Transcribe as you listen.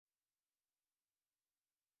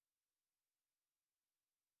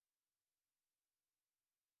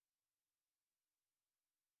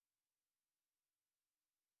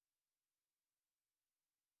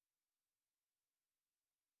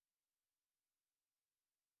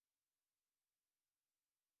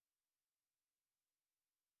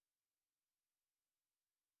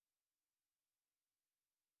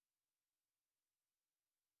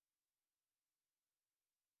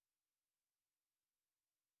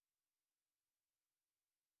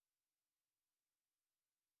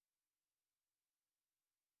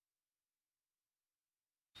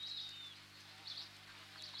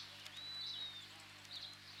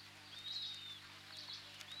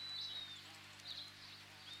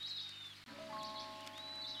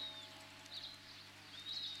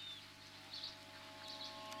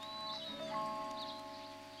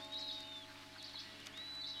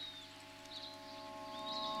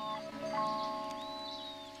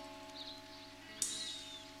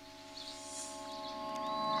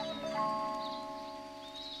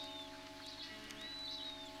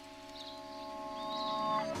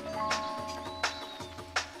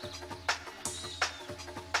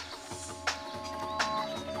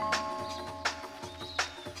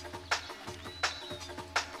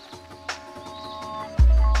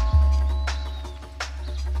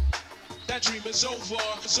That dream is over,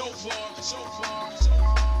 it's over, it's over.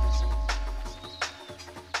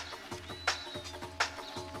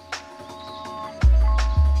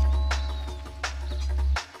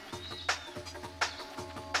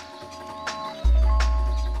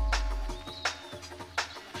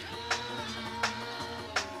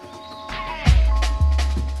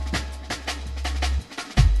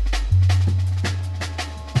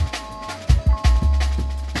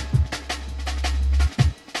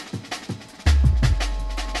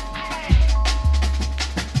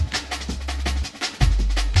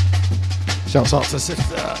 Shouts out to Sister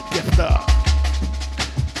Gifter.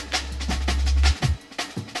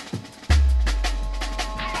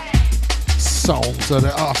 Songs of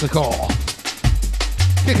the article.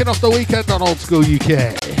 Kicking off the weekend on Old School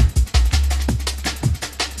UK.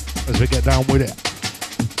 As we get down with it.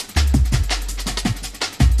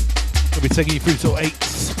 We'll be taking you through till 8.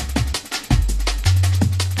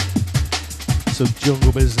 Some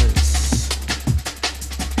jungle business.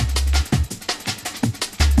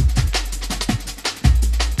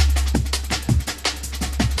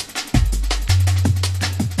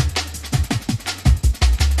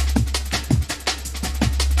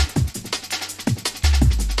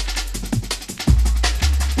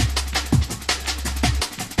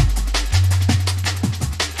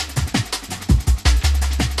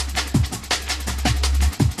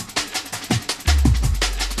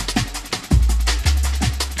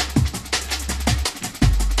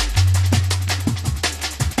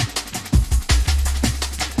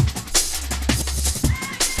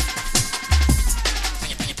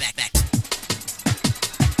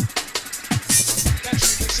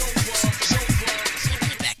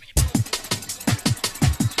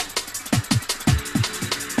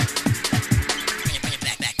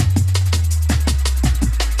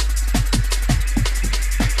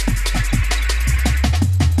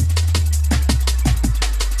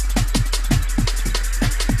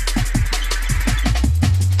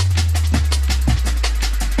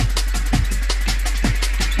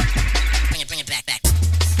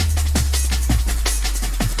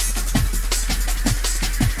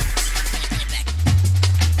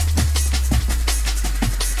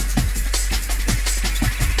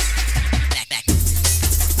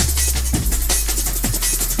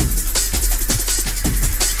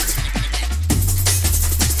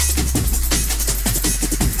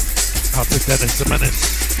 Dennis the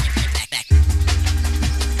Menace.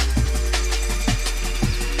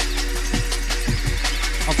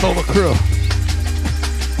 I'll tell the crew.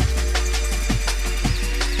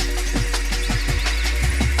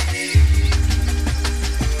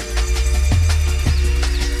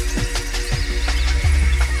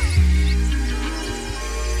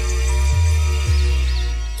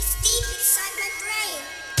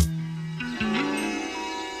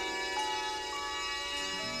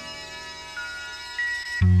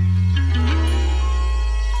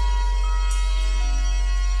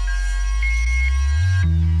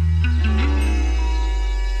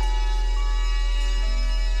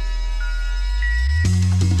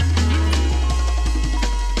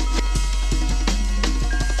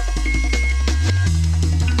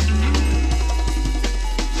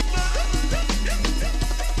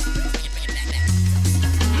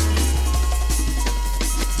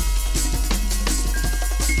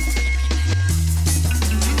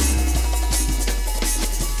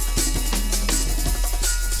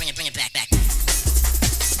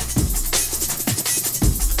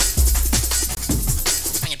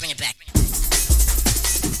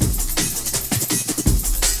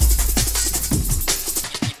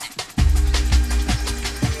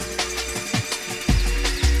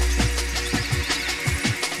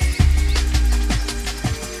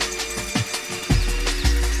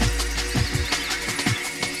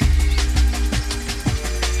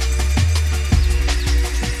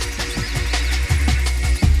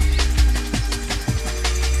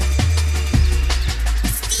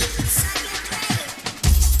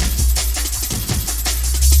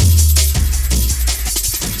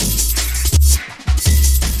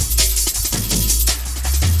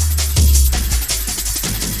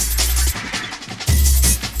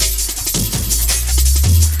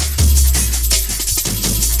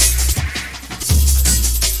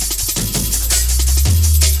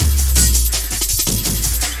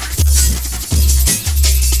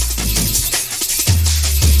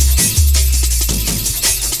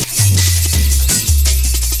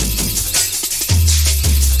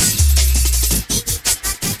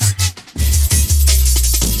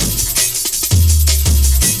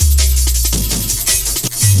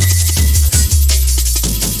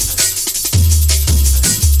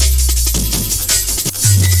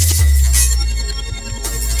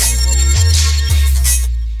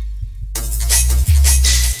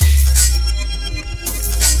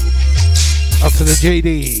 to the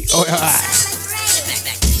JD. Oh, yeah.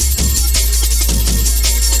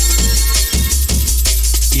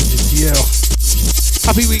 Evening to you.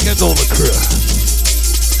 Happy weekend, all the crew.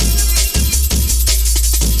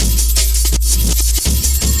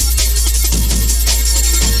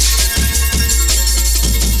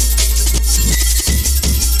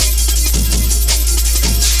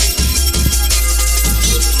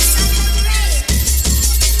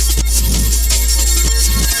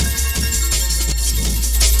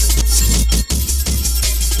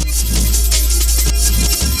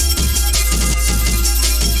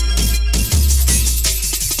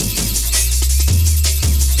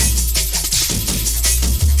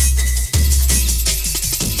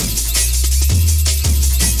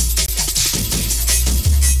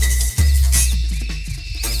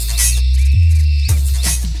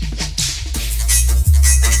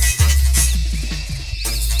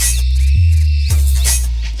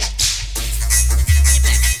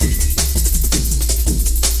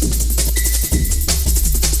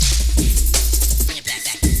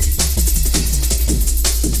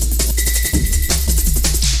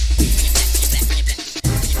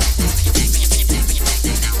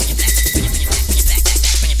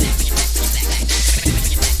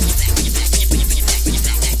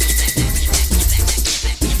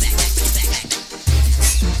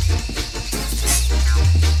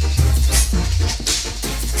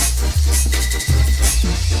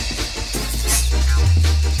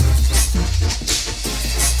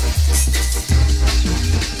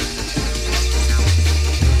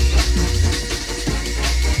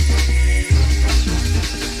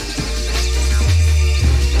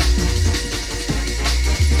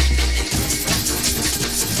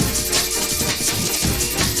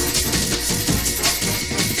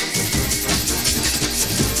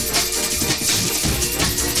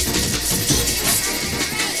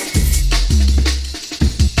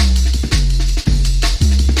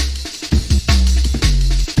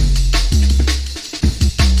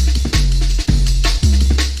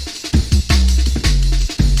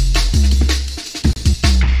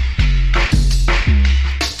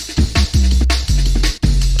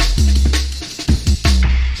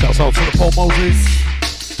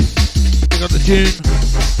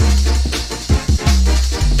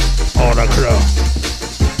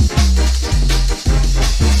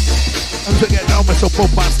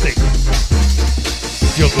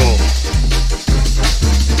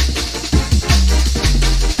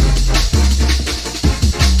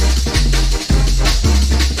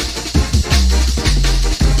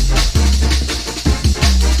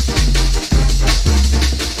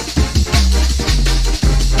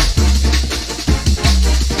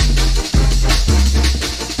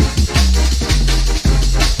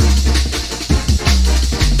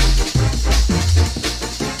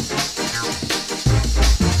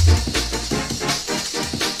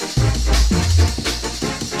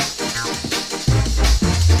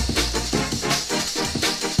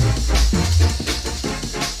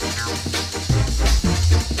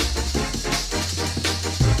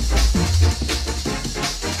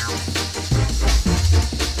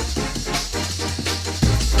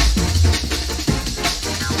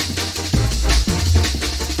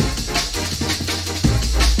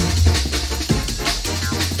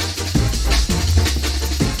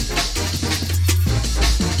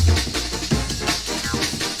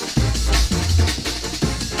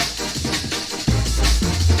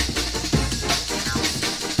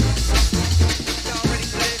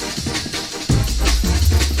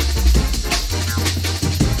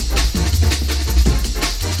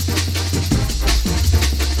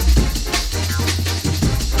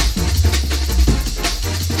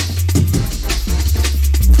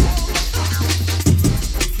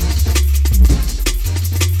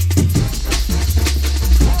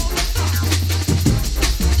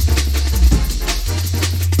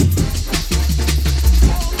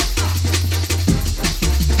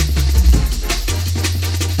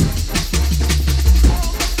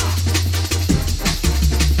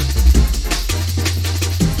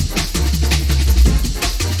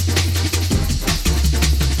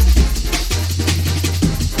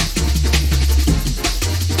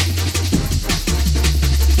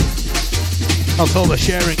 That's all the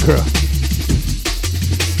sharing crew.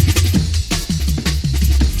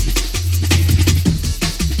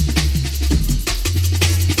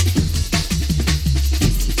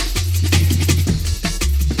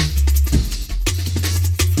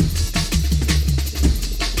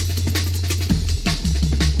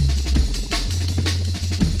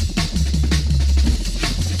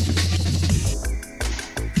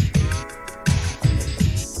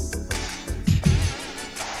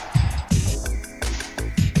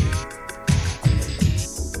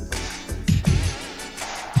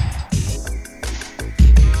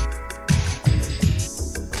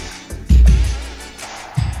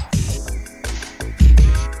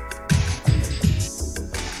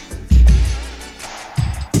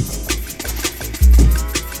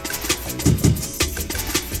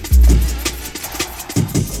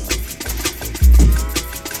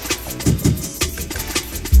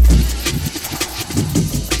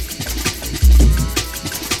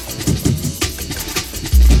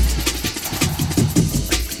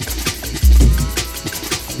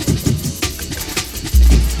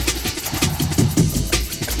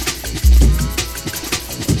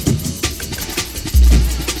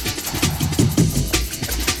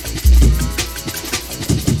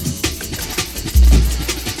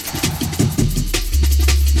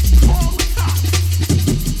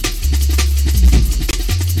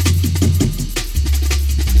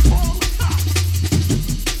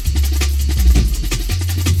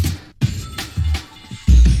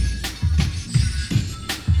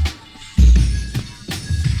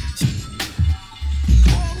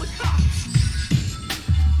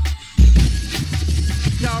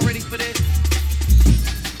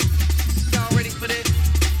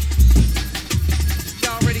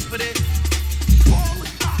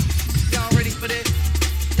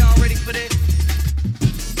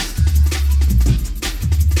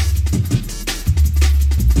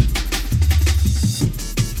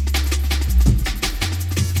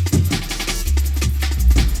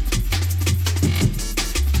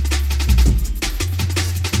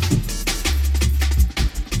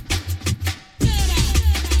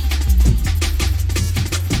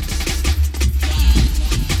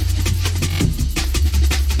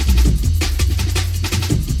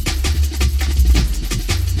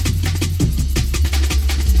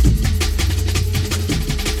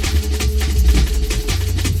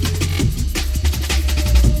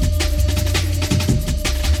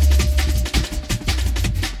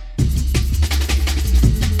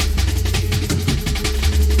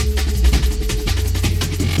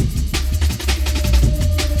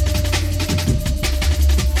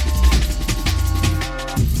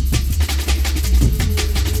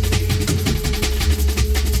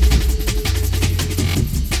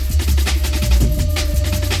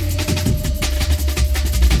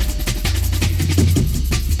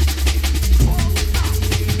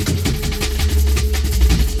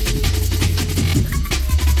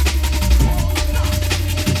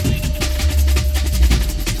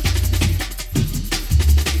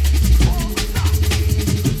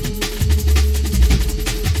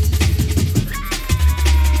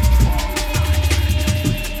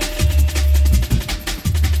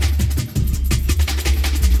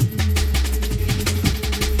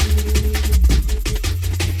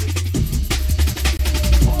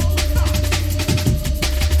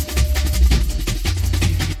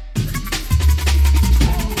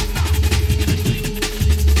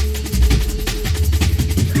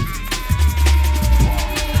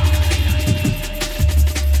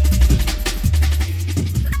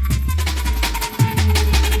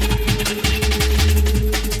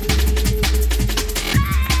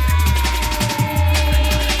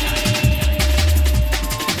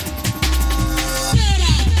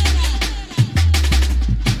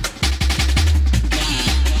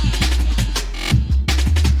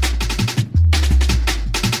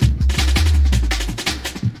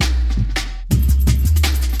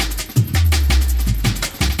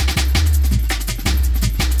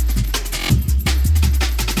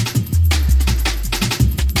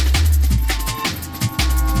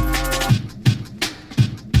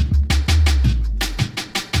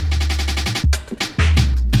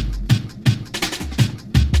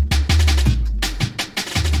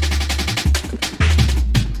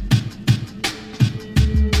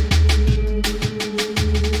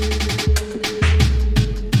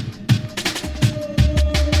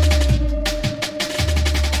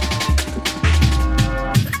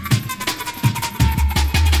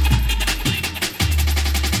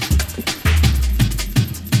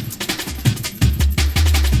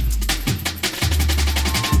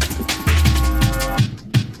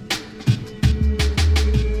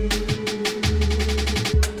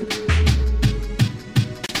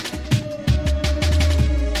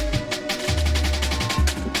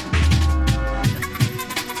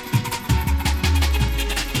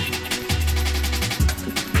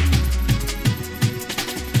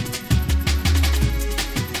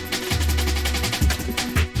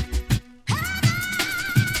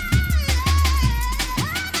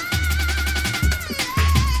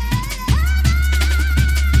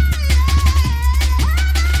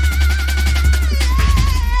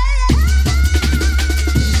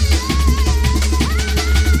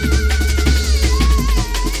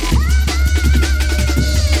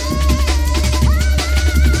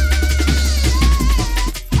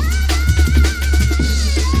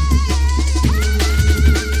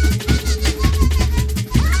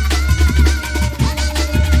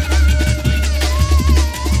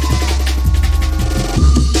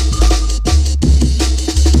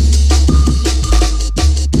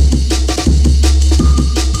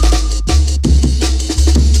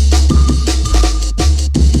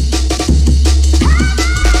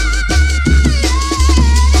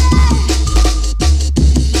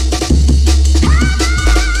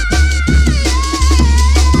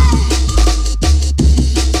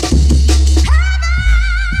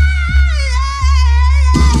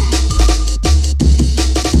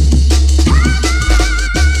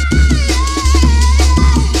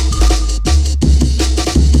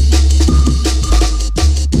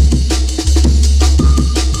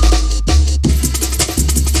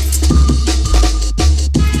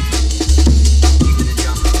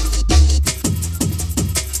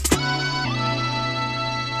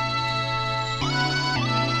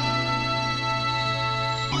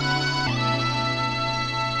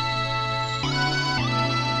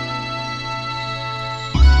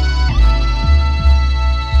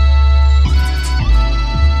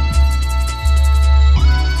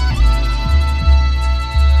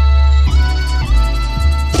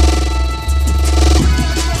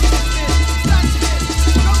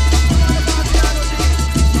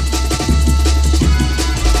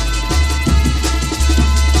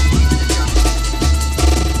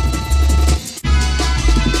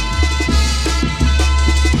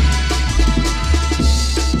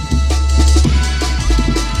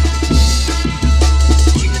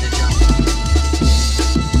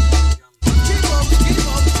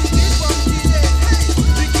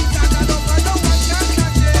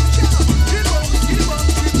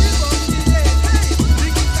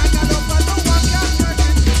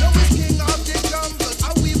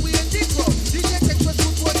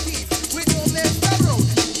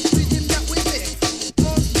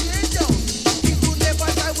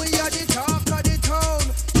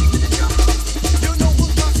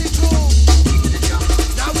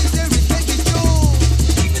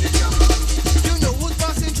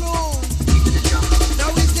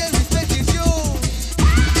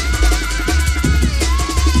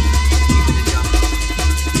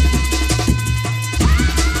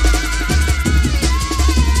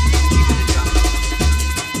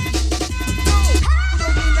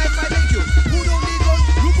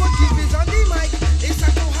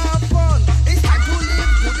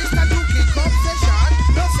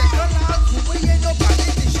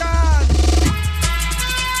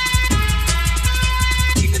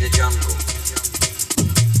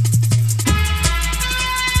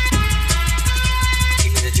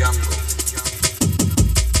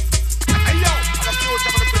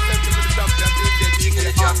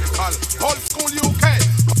 school UK,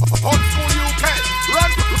 old school UK.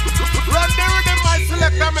 Run the rhythm, my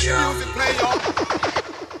selector, make the music play, yo.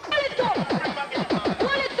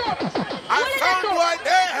 I found boy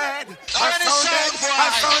dead. I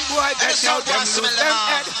found boy dead. Now them lose them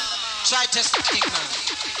head. Try test the kick now.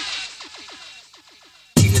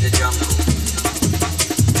 King of the jungle.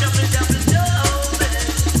 King of the jungle.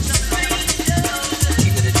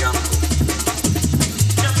 King of the jungle.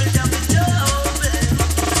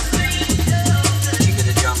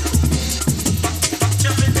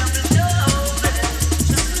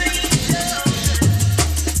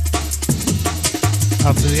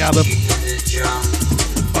 Up to the album. King of the jungle.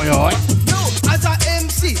 Oi, oi. No, as a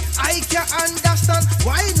MC, I can understand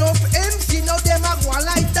why no MC now them a go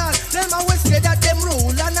like that. Them always say that them rule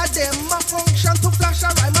and a them a function to flash a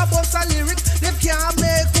rhyme a boss a lyric. Them can't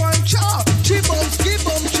make one chop. Chibumski,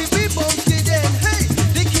 chibibumski then. Hey,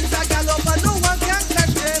 the kids a gallop and no one can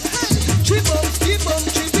catch them. Hey, chibumski,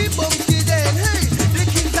 chibibumski then. Hey, the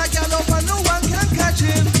kids a gallop and no one can catch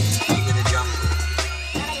him. King of the jungle.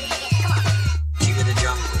 King of the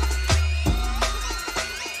jungle.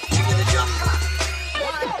 King of the jungle.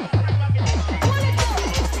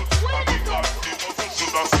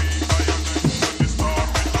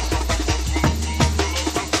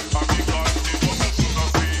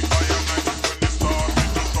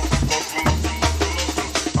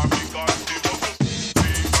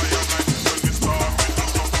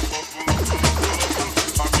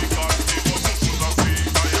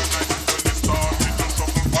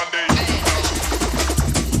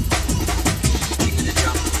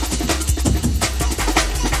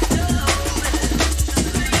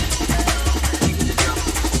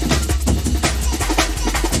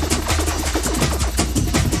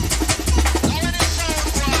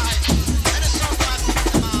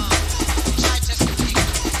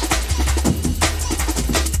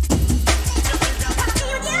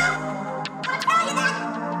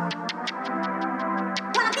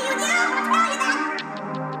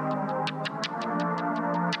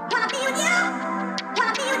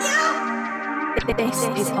 This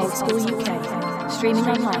is Old School UK, streaming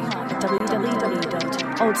online at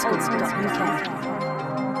www.oldschool.uk.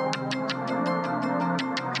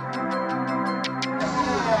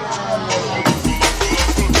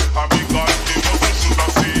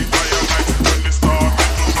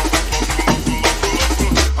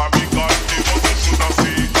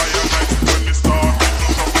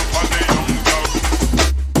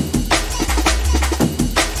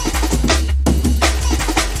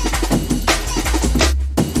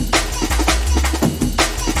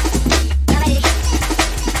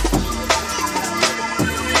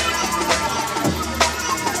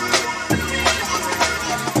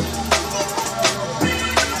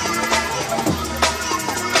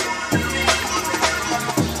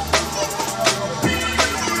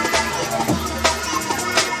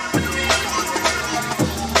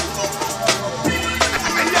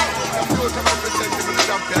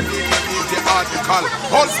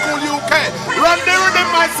 Old school UK. Run the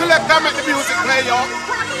rhythm, my selector, make the music play, yo.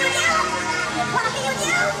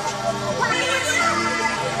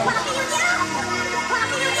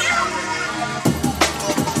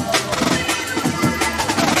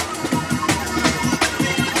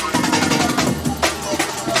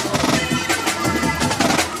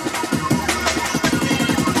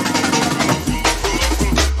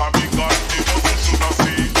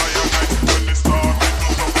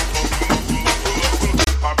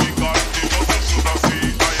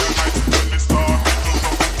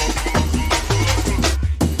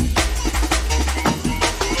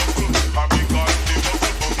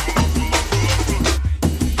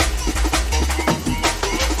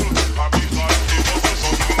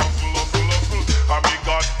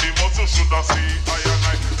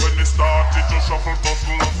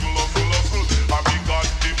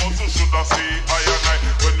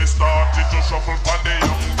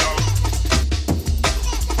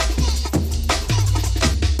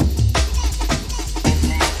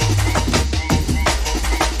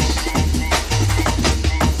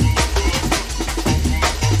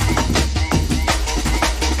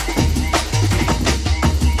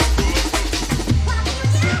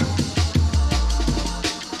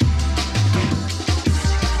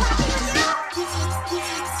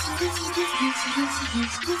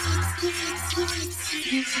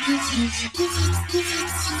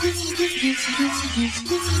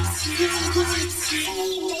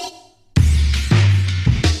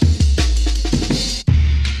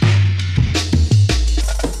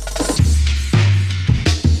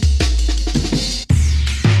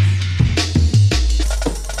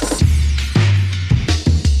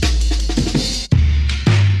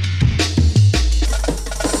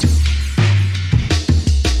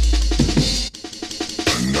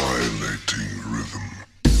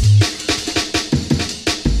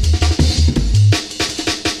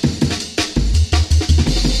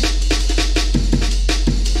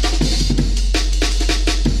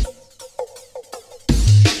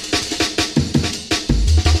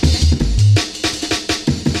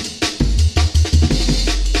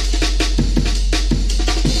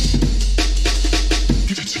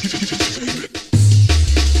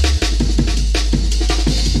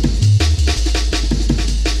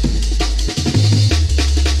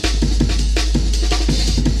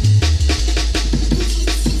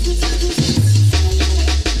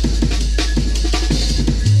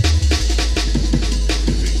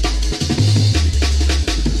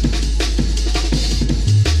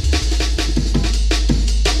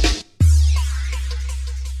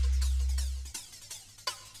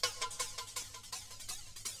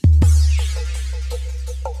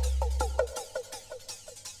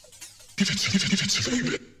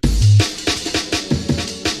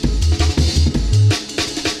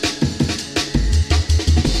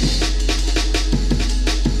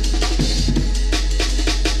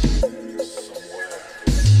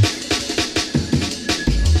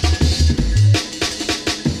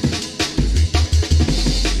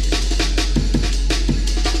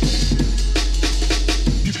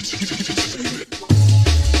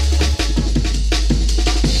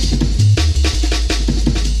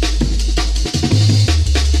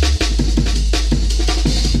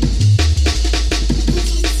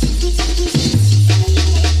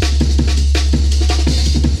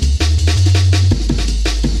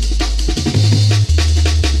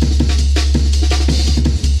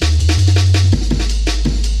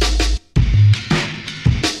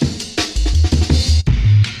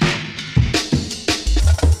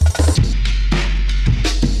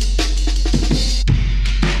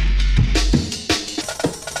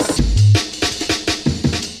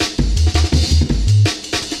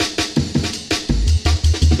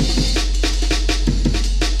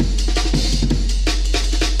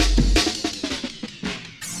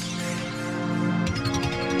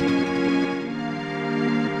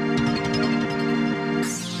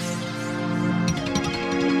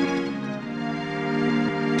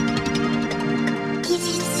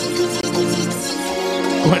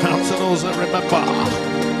 Going out to those that remember.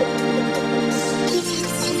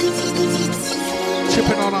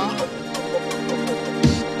 Chipping on her.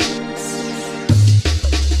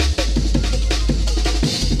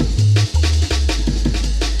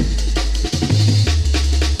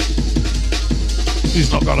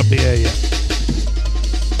 He's not got a beer yet.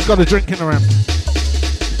 He's got a drink in around.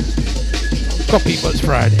 Coffee, but it's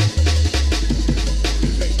Friday.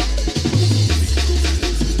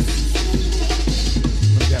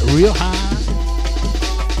 Real high.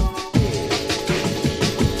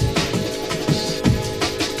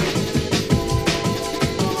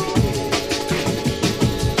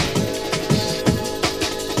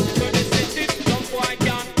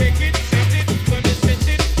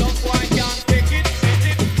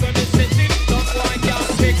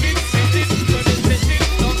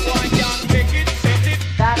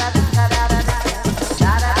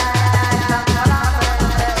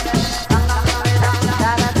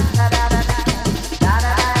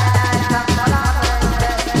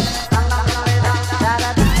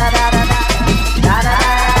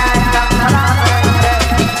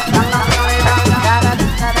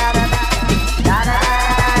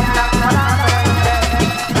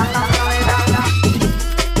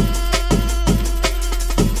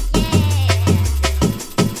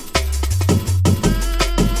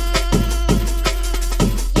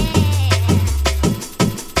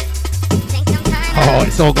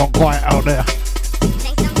 It's all gone quiet out there.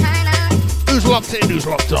 Who's locked in? Who's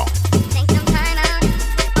locked on?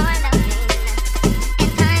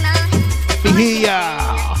 Let me hear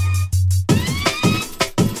ya.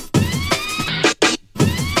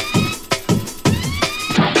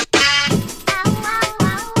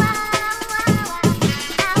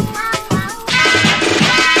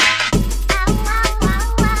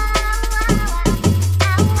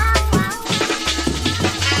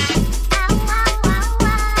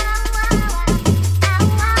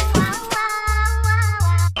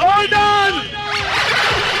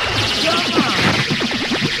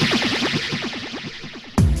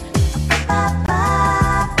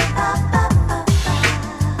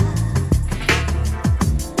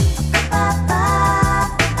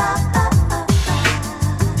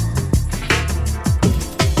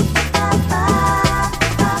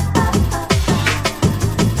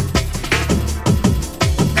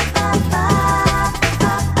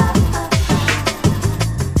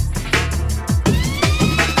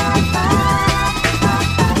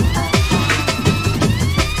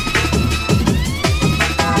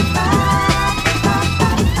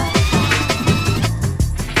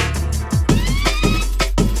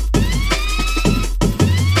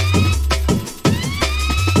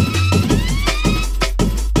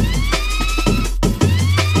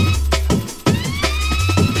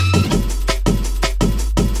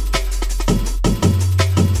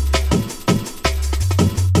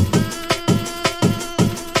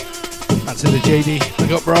 JD,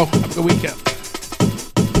 big up, bro. Have a good weekend.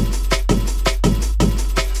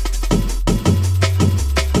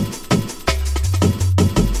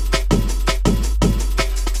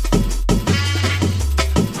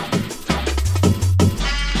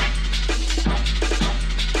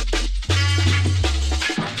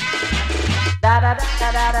 Da da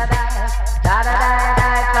da da da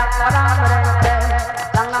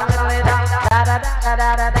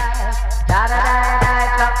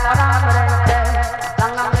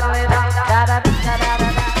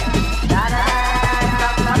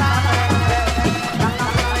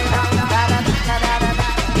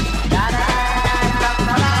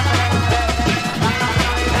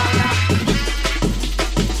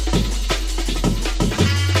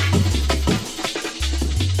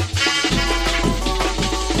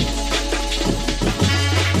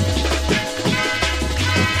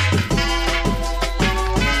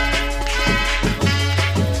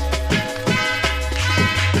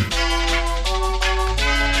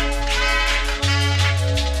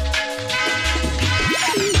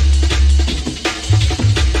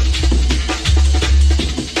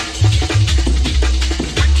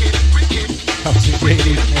Captain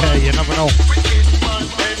Genie. Yeah, you never know.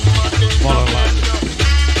 Follow line.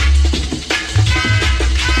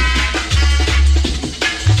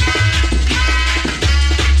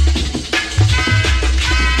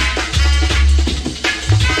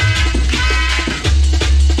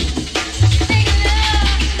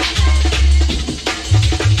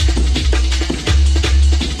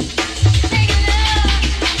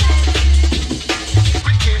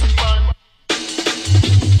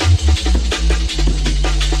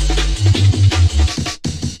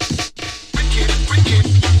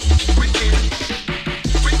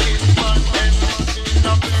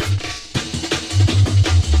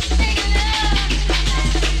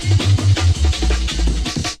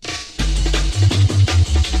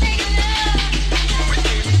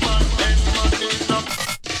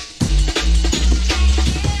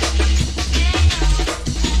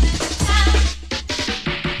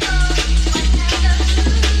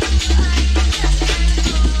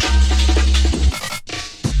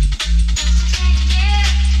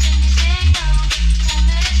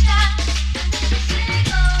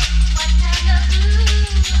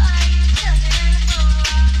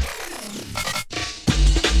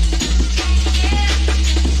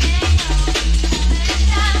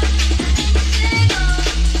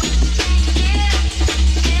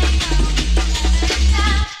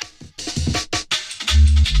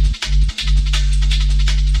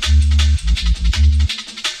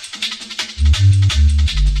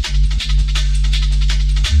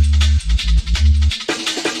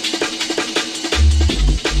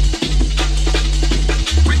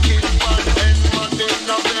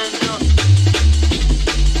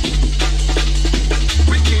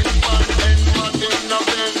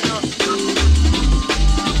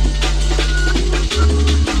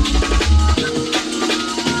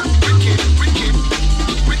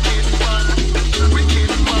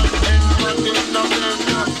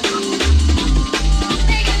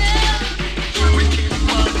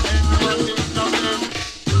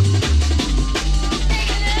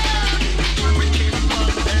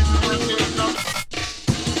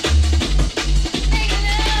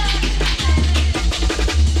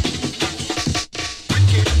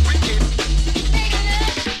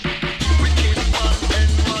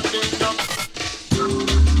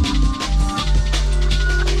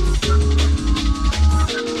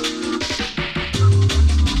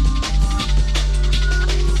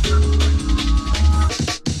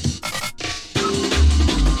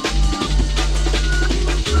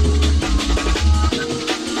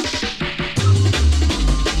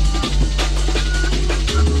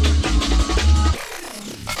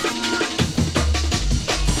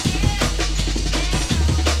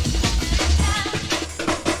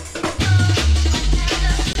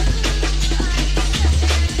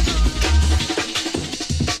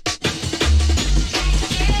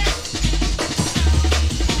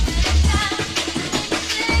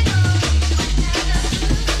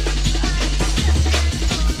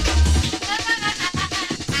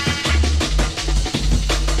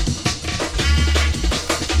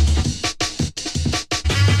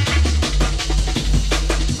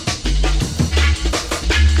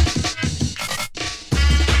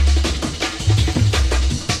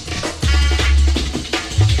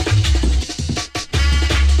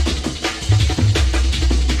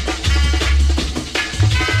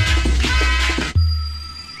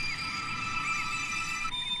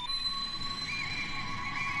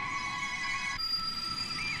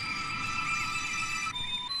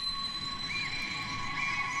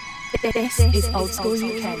 This is Old School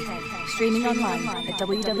UK, streaming online at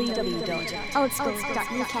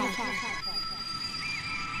www.oldschool.uk.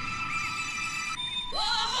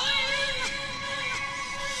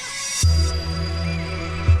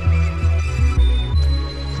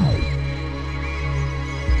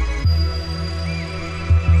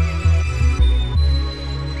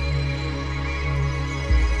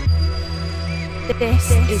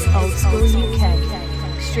 This is Old School UK,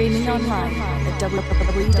 streaming online at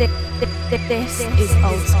www. This is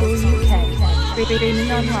Old School UK,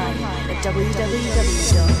 streaming online at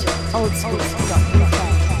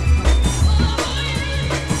www.oldschool.uk.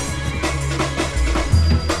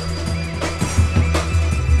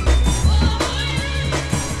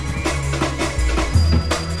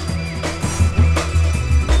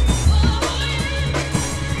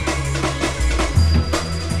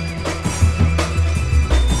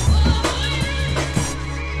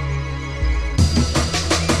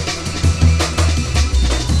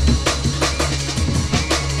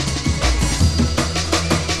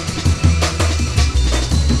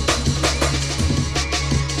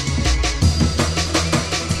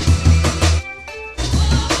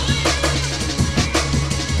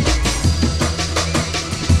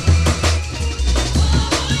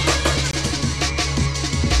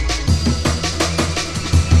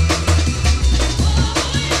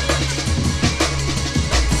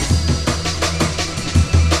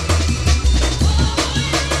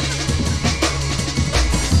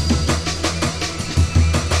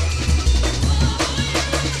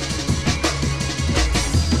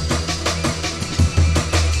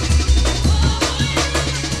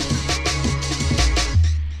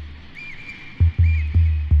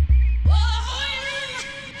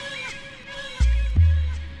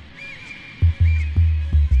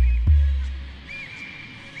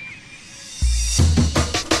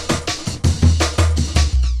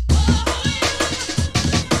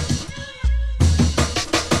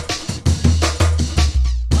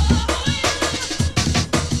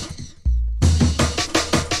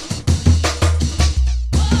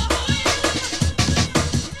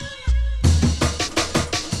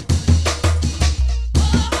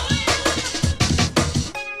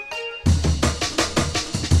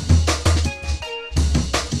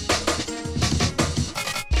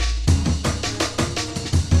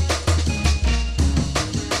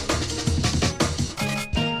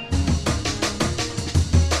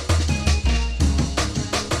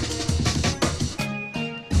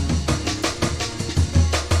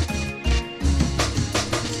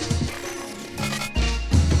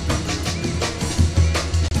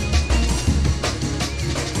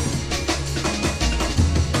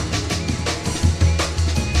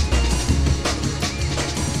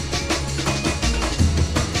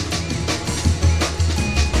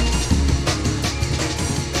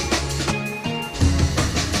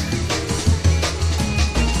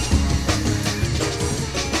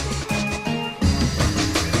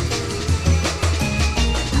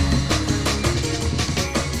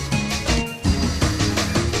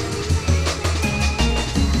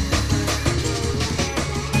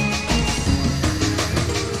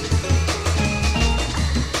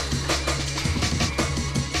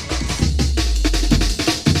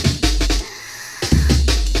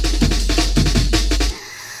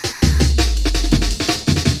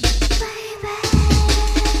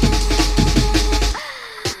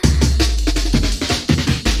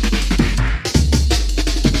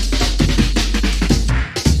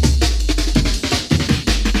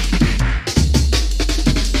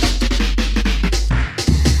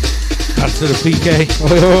 to the PK.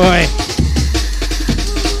 Oi, oi, oi.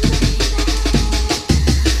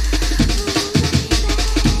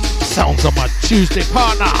 Sounds of my Tuesday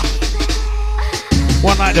partner.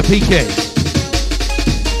 One night the PK.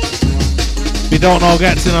 If you don't know,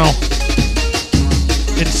 get to know.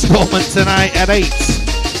 Installment tonight at 8.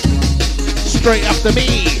 Straight after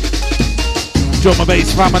me. Drum and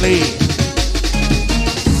Bass family.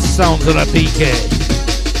 Sounds of the PK.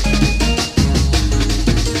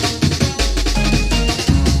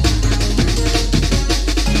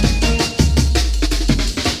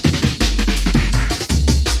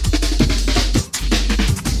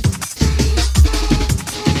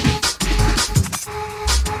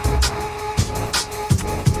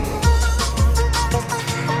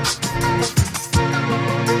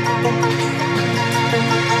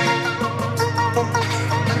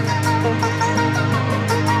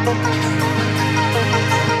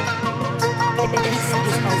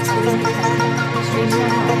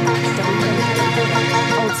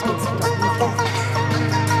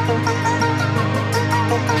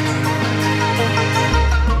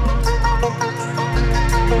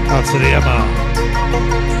 Out to the Emma.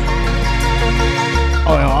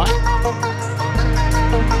 Oi, oi.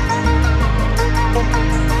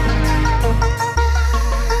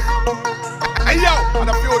 Hey yo, on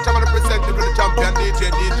the future I'm representing for the champion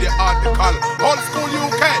DJ Article. Old School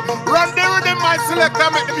UK. Run the rhythm, my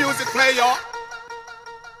selector, make the music play, yo.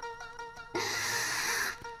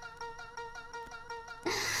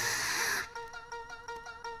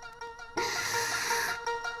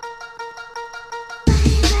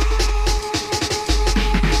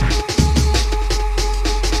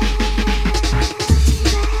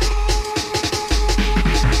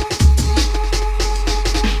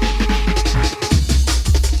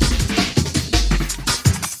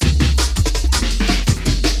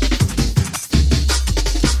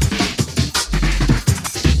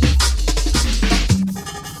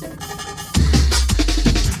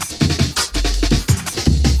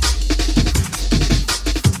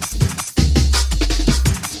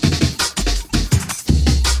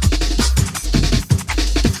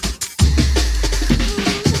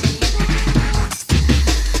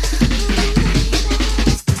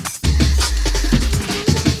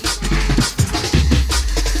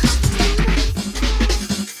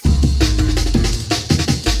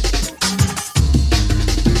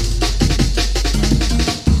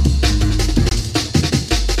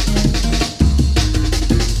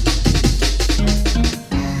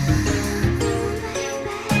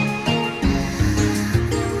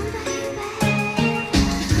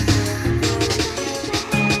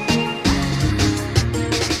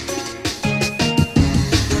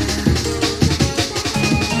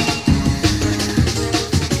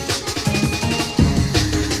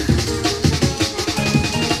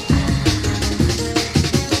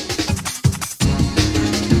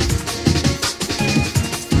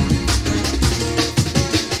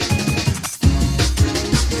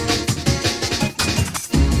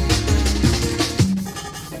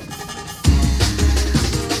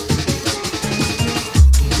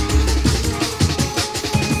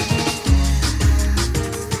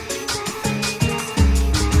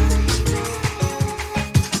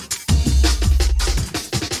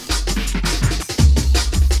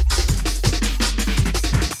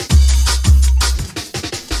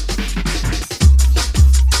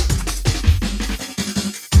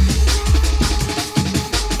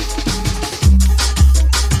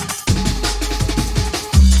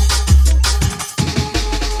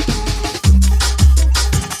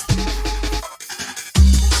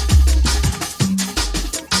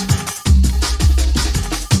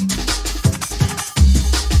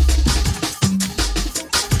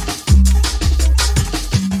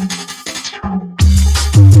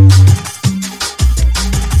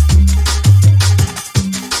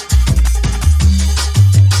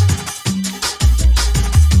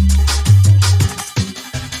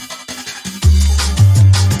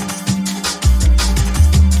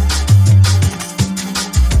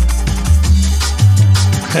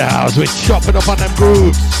 Yeah, as we're chopping up on them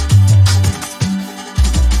grooves.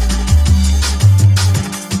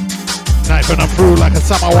 Knifing them through like a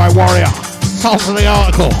samurai warrior. Sounds of the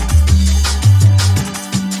article.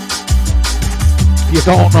 If you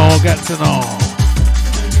don't know, get to know.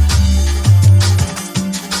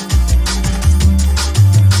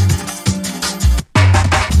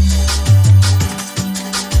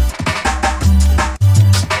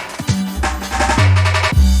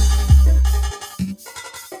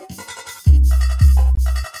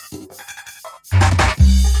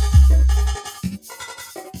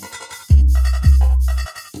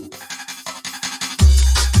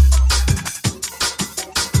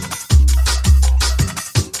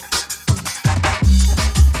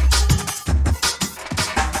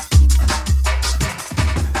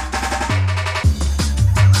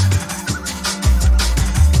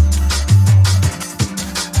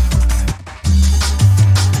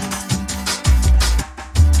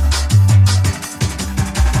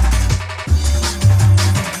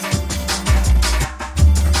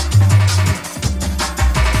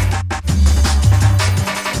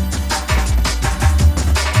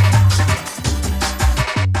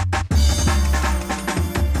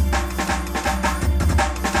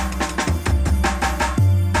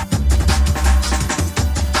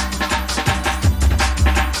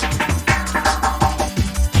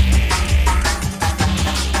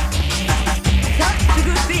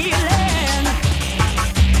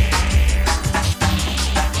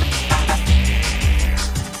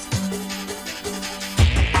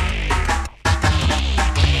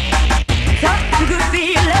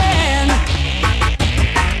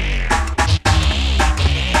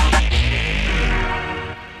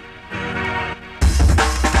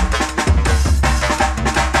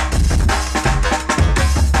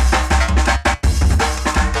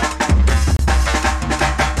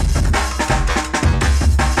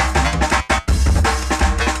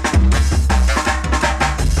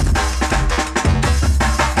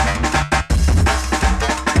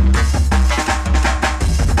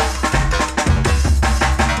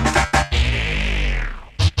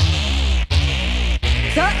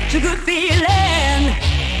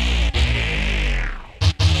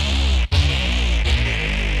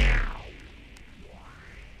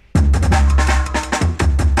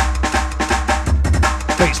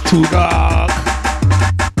 too dark.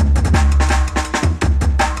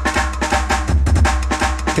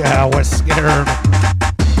 Yeah, we're scared.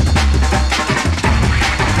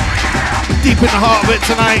 Deep in the heart of it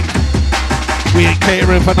tonight. We ain't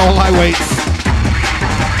catering for no lightweights.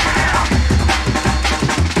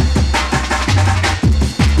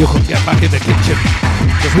 You can get back in the kitchen,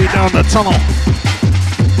 because we down the tunnel.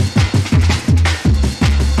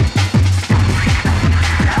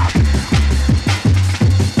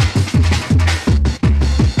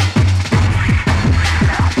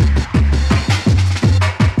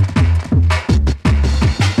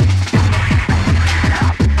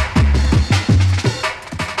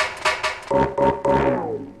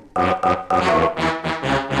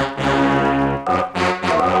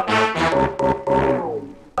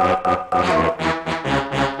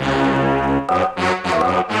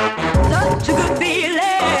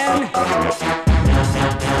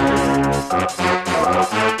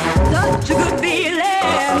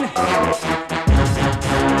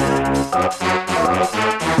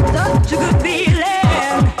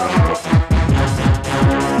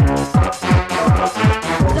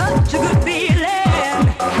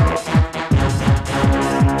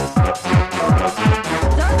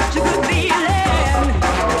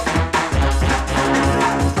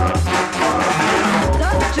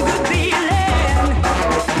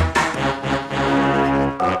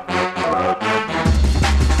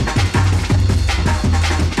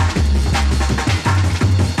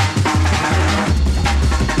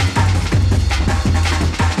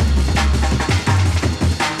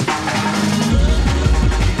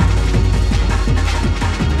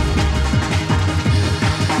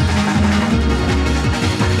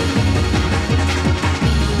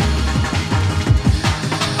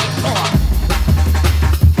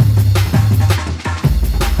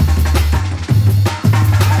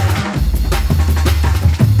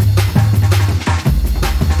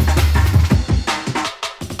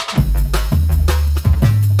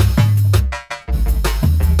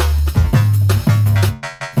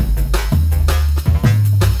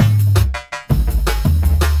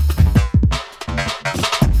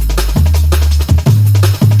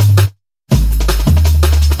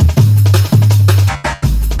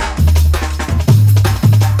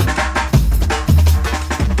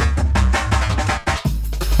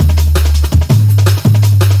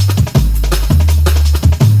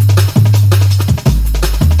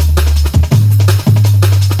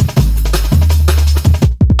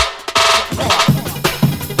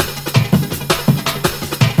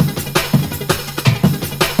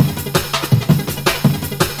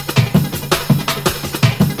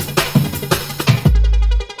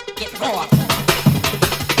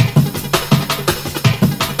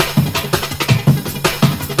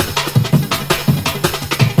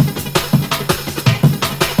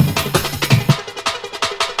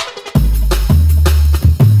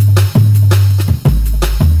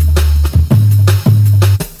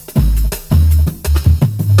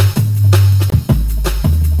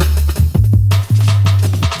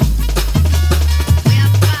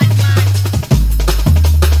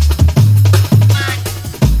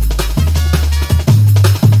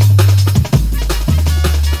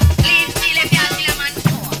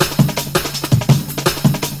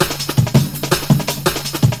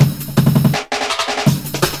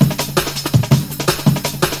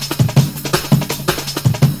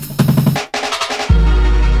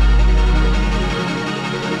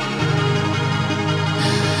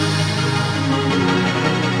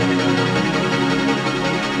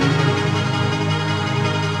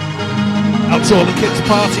 to all the kids'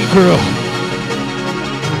 party crew.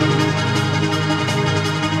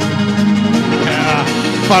 Yeah,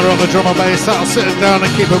 fire on the drum and bass, that'll sit them down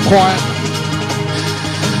and keep them quiet.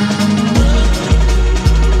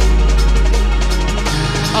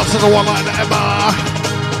 Up to the one like the MR.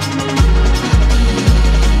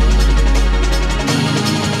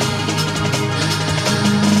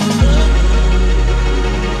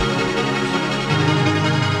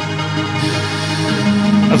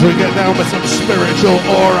 As we get down with some spiritual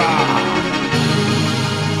aura.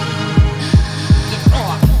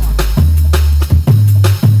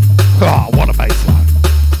 Oh, what a bass line.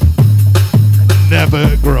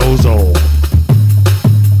 Never grows old.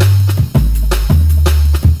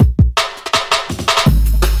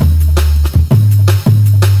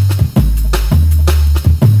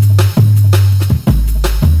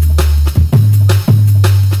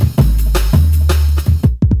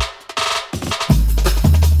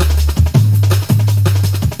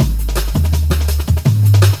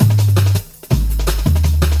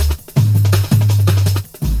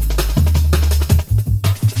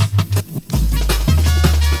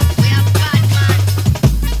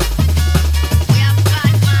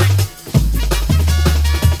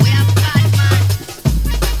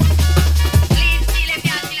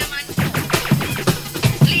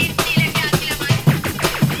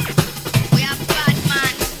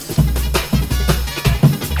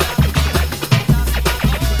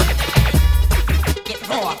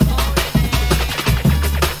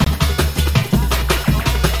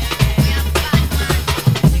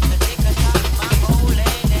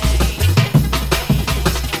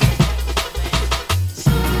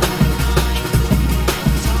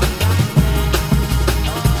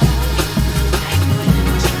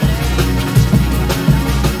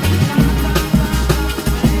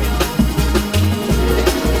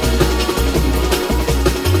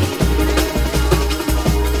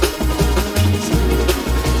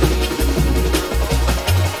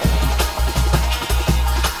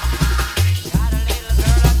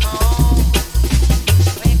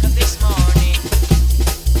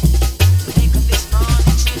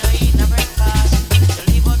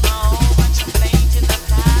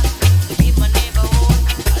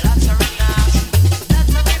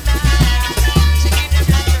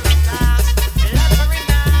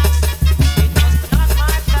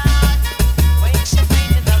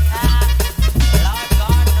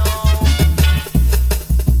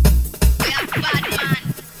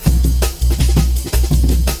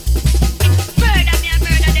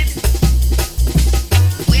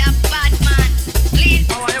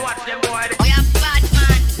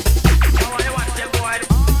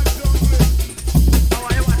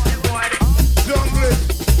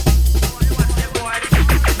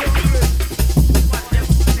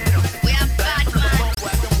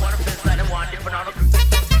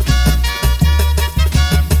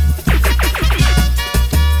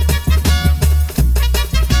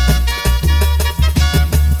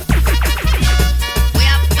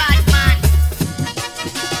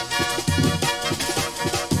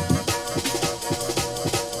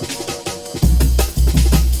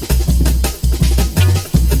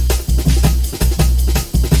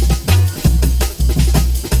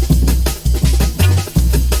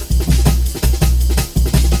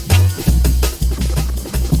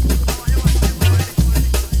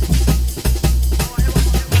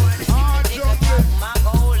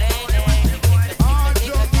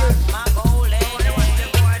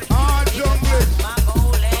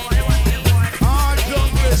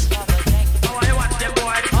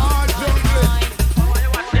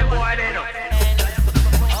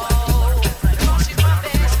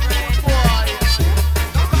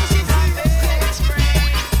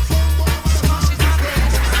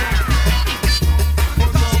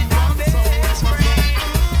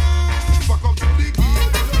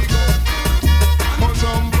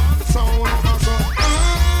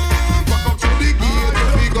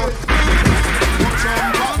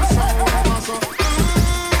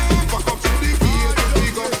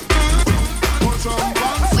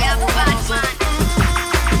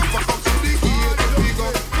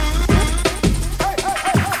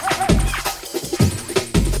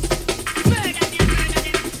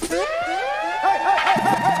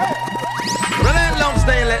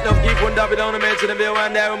 let no keep one dab it down the mention of you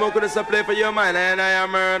one day. I'm gonna play for your mind and I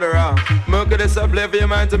am murderer. I'm gonna play for your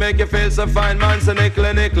mind to make you feel so fine. Man, so nickel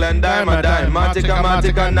and dime a dime.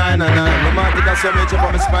 Matica 9 and 9. Matica so much up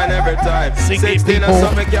on my spine every time. 16 and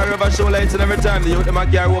some make carry over shoelaces every time. The youth them a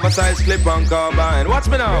carry oversized clip on carbine. Watch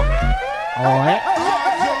me now. Alright.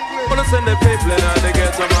 Wanna send the people in and they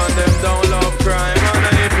get some on them don't love crime.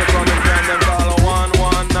 And if you come and find them call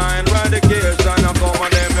 119. Radication I come on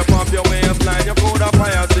them you pump your waistline. You put a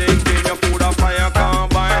fire sinking, you put a fire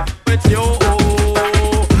combine with you.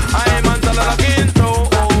 I'm on the looking through.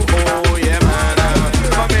 Oh yeah man,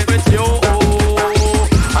 for me with you.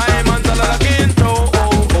 I'm on the looking through.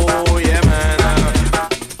 Oh yeah man.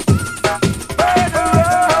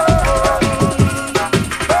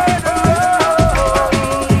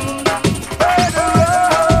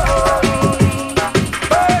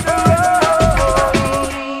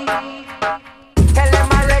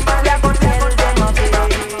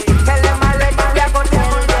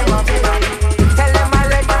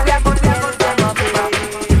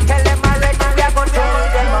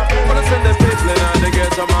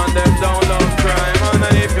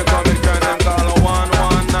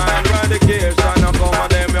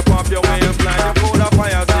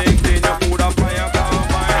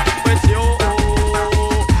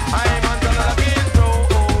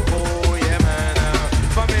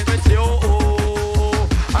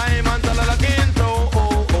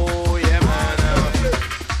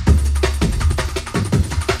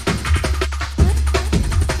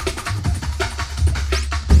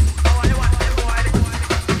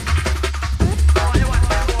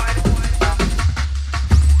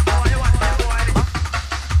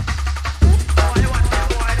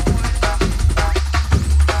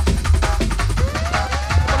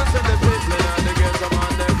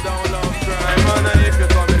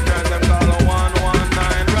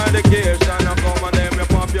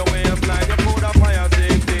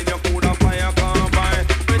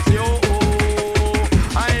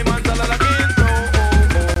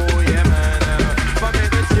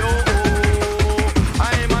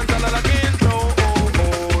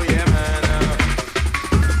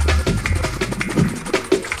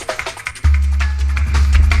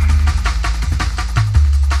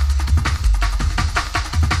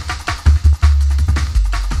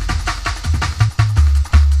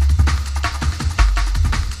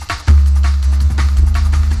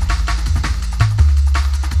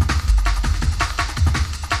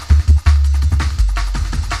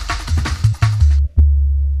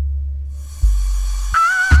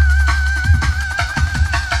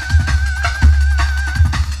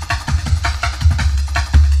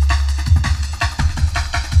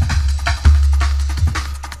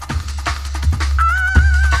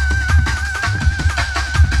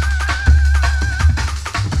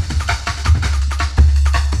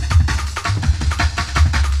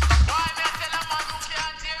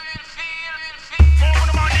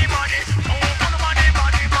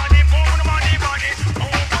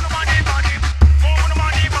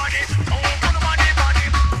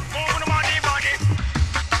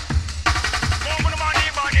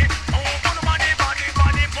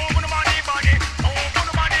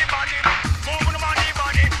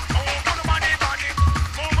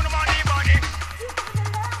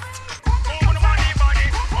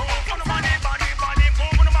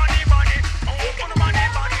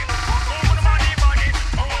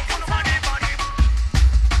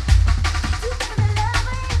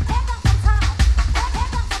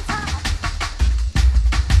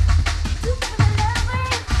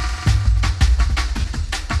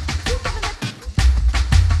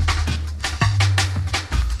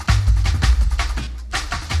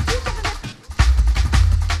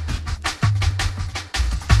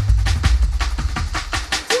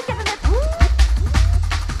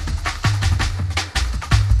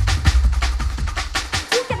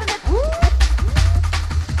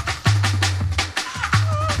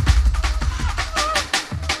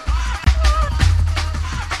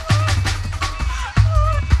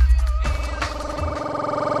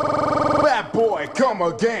 come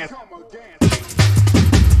again.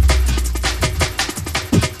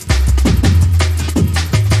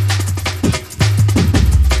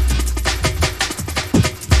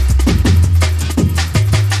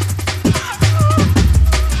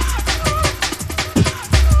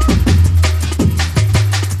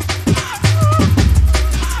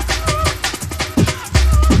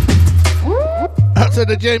 To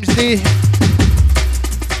the James D.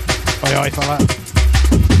 Oi, oi, fella.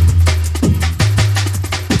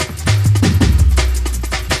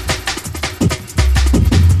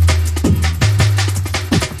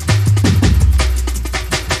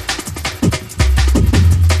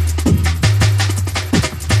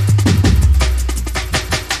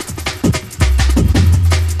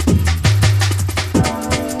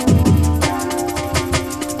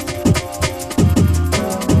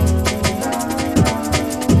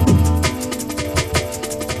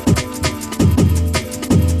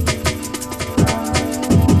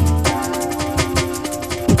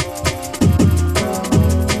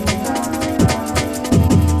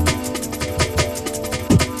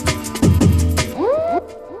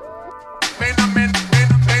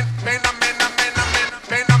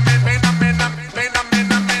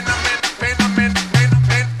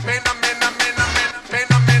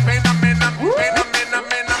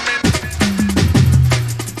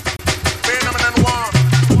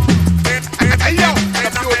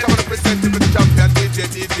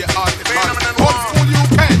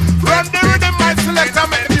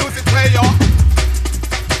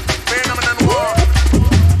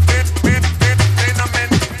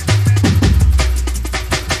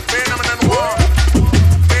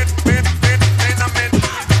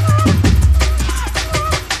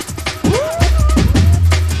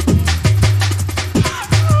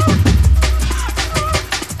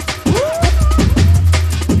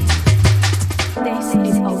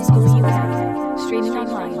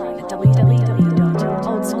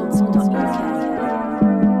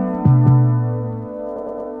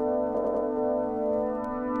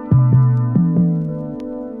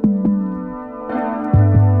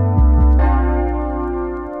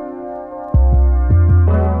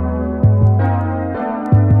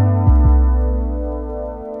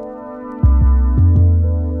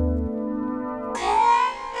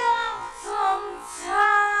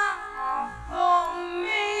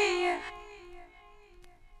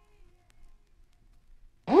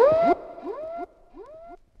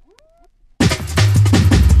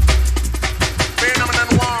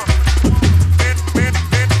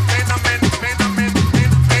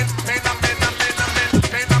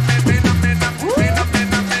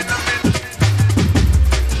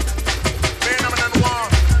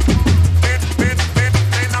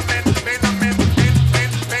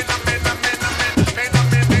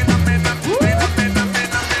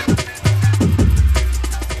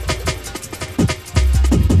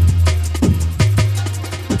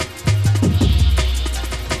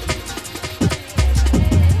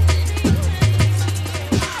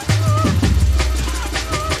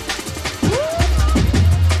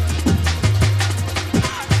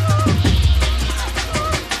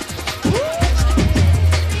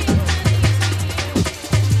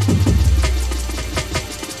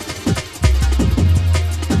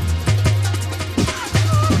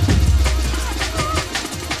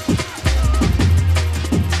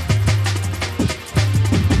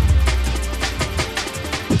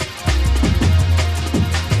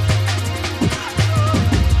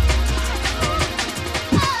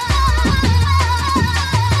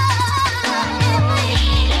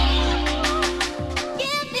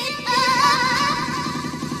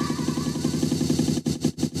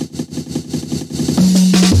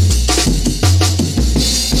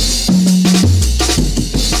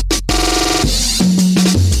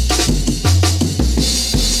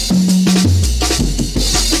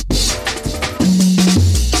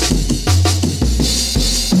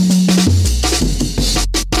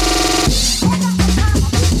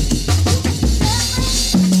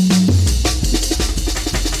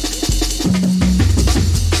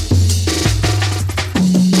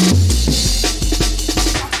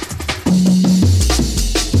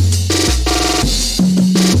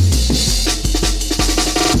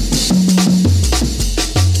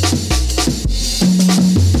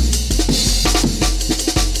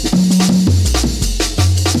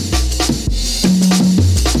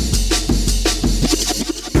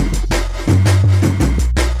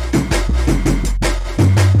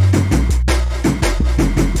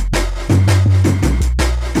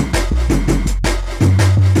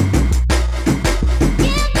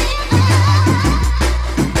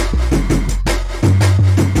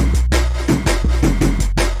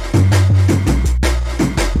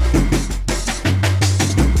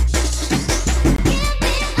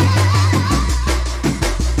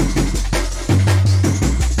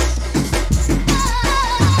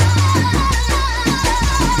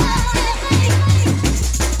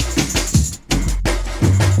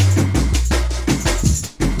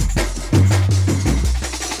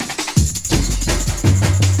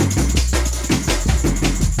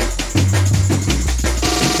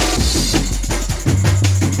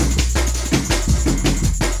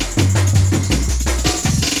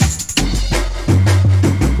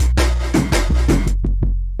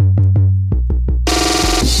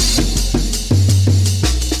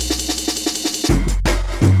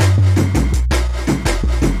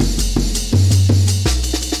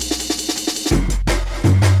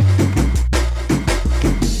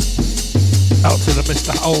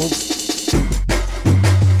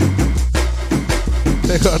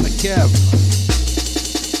 Big on the Kev.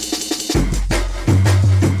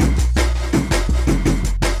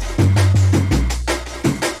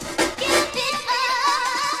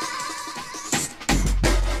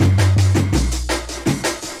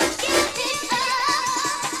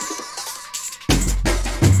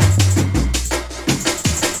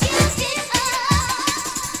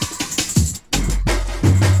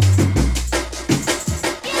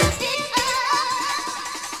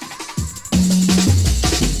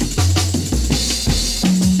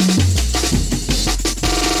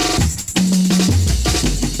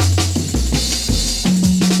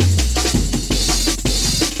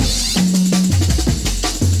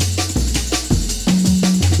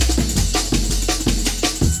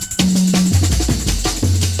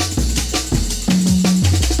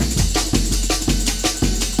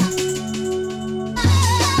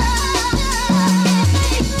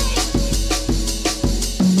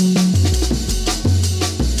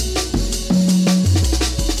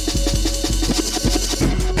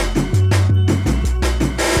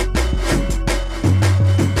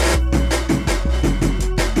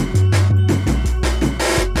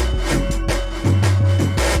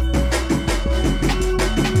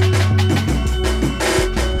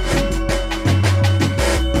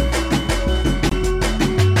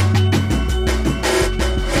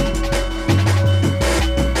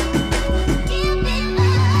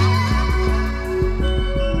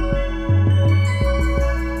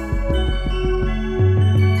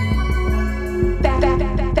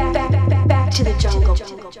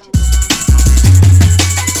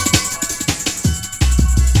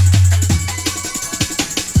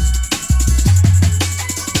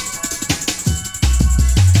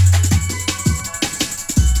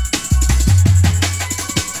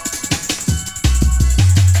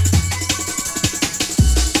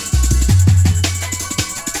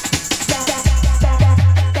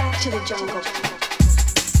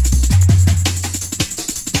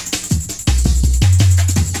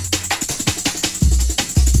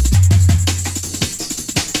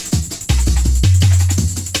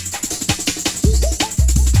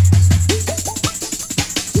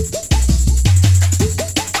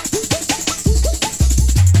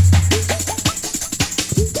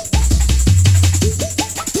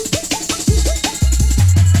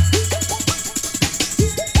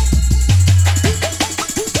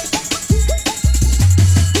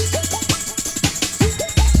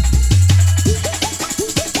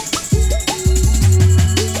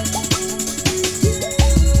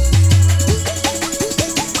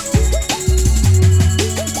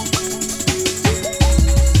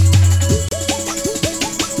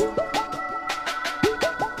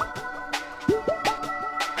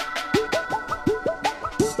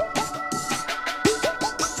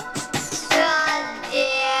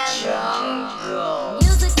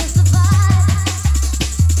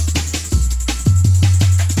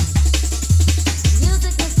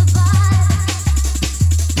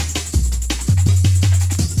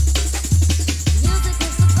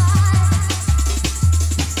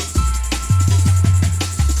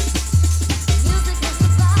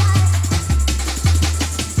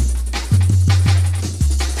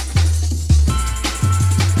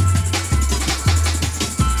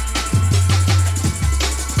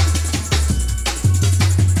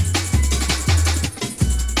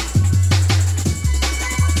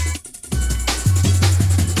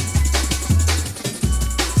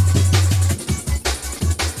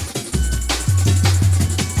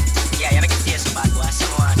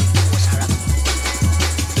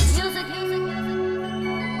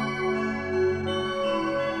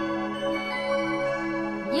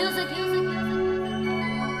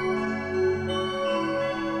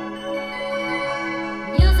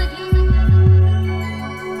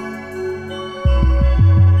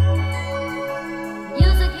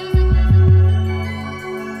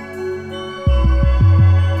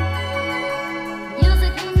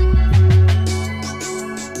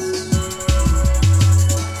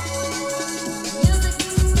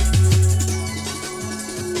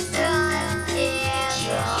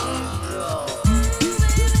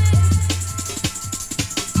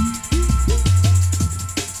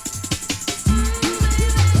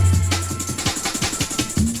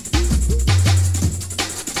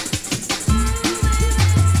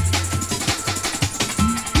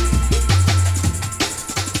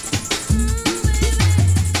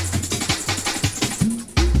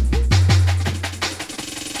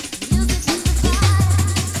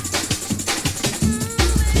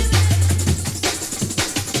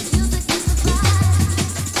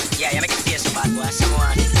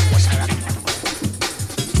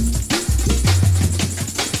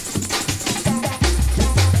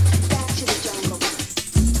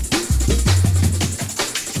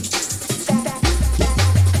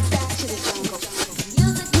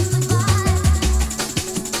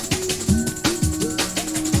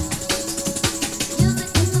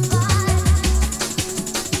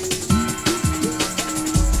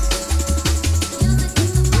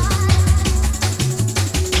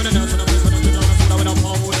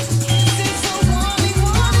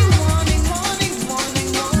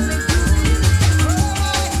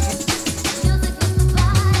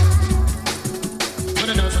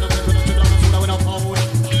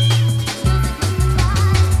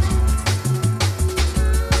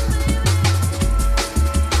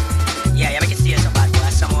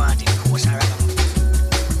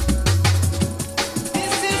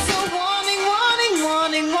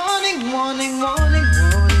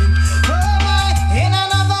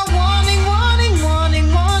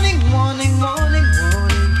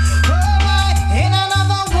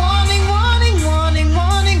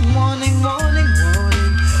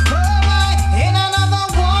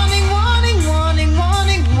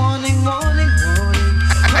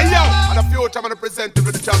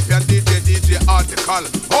 DJ Article.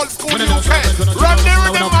 Old school UK. Run the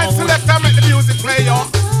rhythm, my selector, make the music play, yo.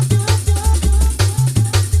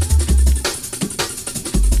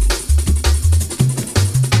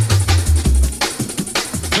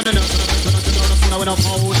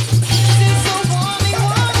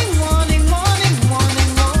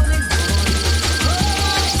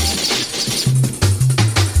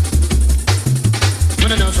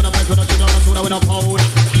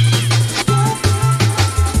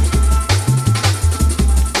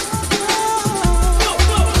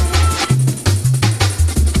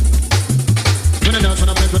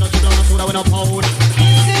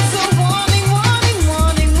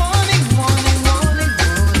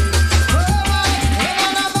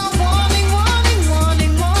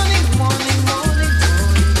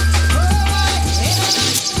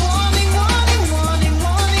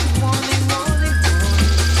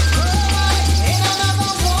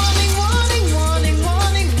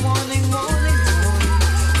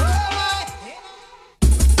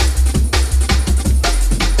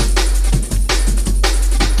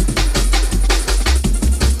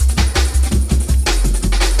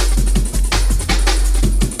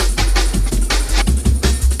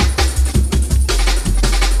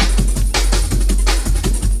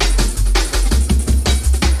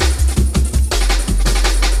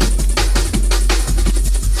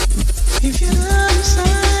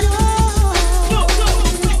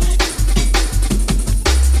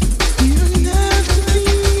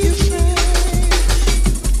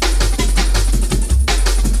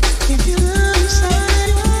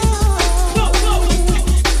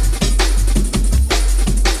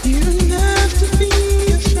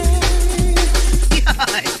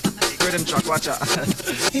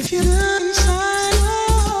 If you look inside,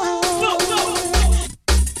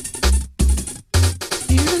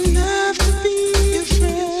 you don't have to be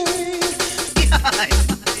afraid.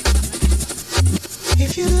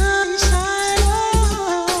 If you look inside,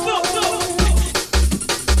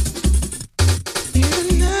 you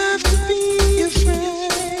don't have to be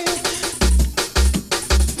afraid.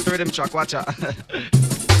 Rhythm truck, watch out.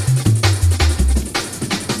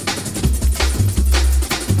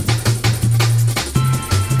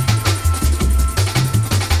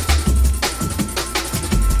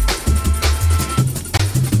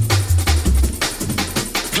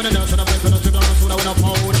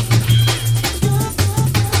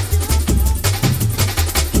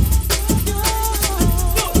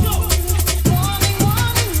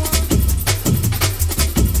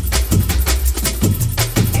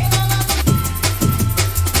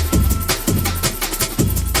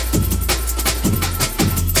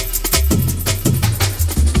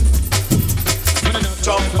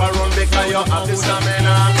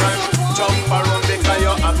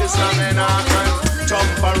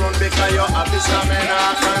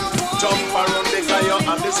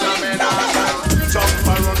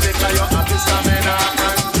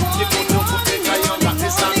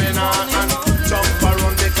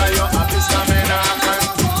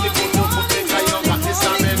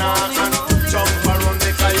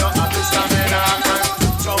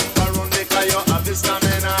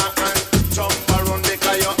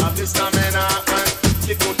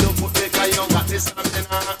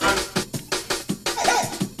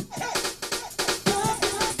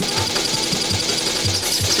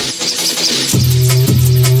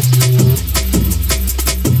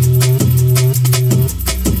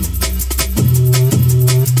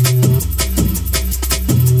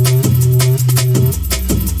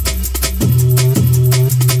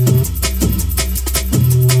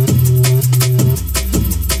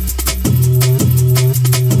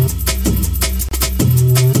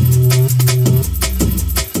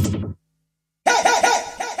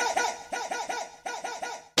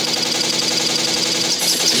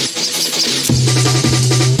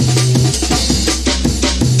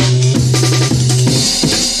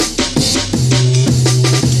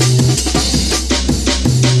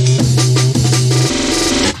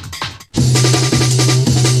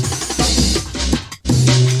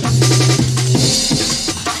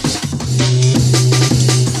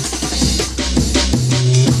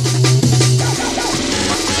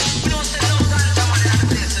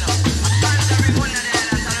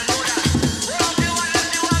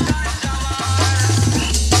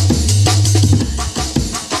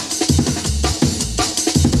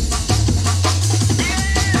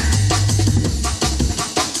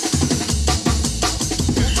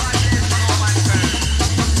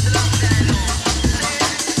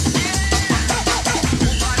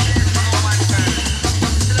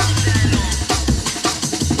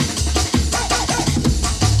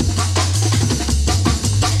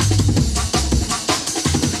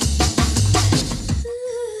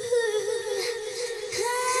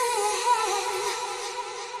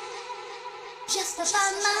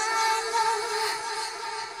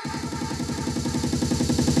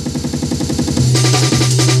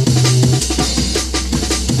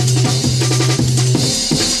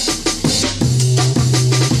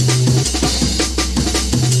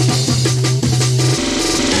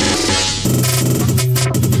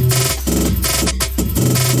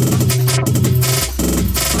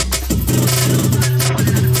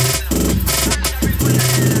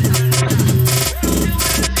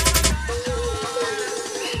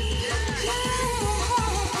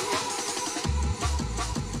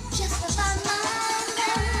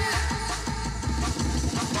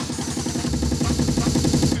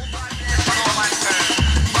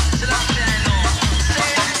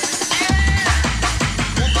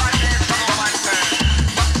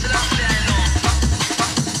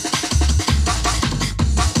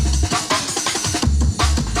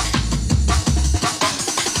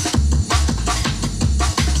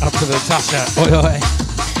 to Natasha. Oi, oi.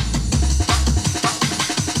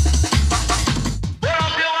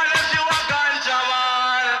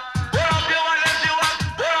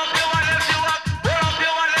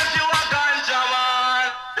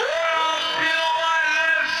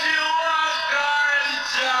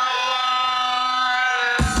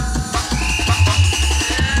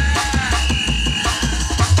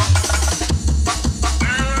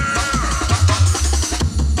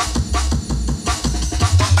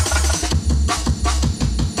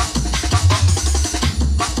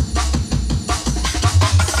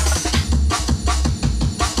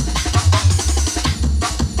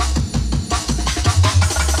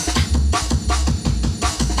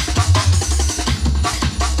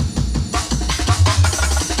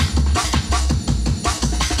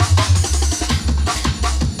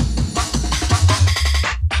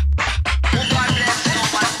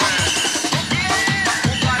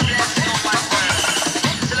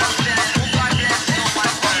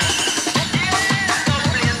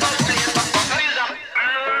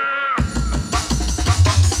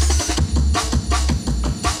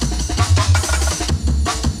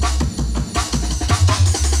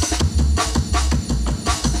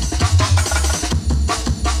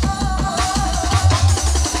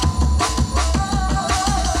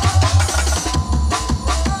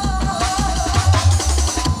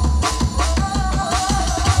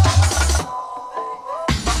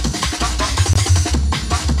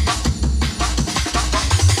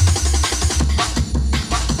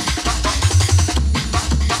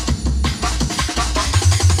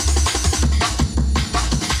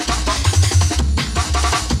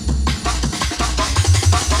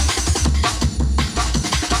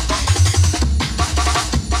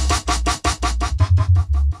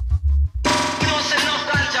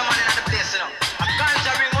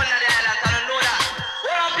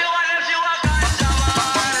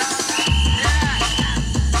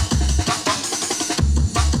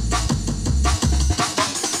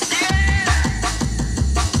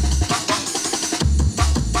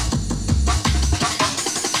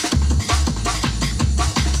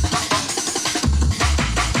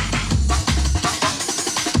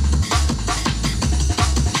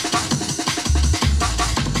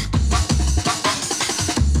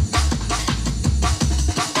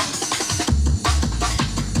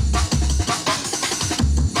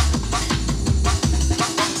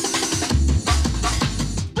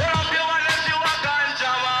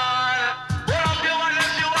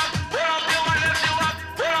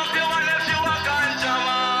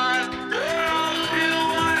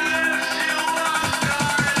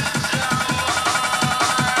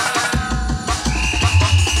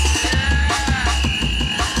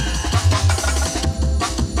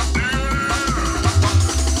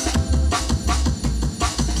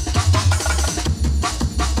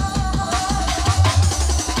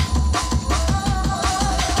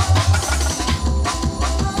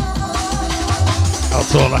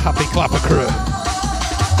 To all the Happy Clapper crew,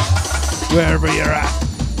 wherever you're at.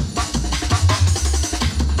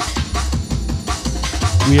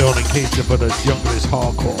 We only cater for the youngest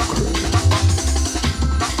hardcore crew.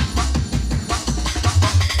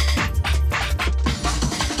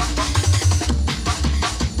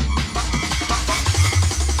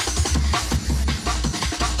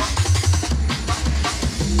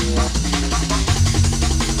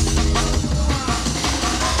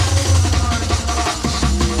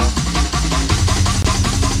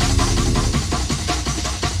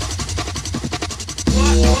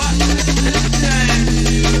 What?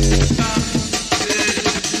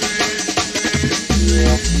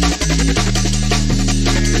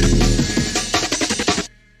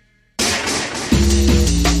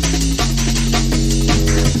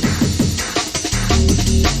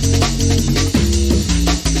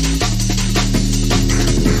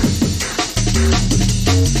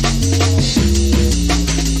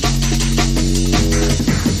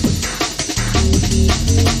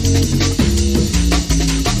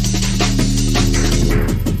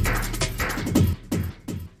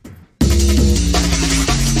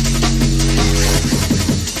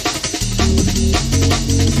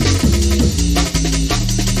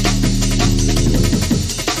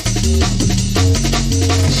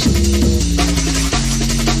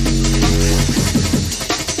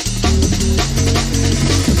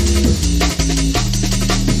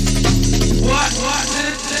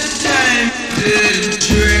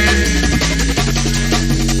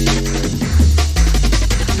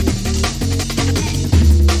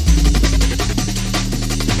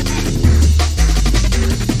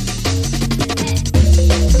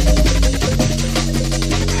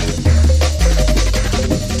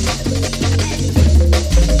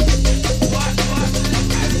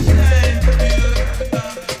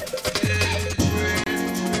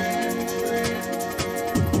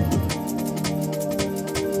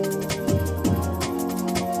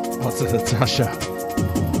 What's it, Natasha?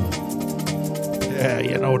 Yeah,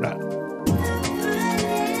 you know that.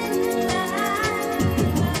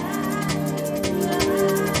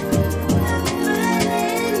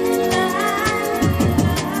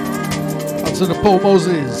 Out to the Paul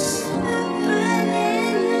Moses.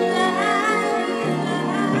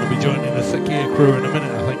 Gonna be joining the Sakia crew in a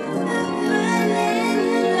minute, I think.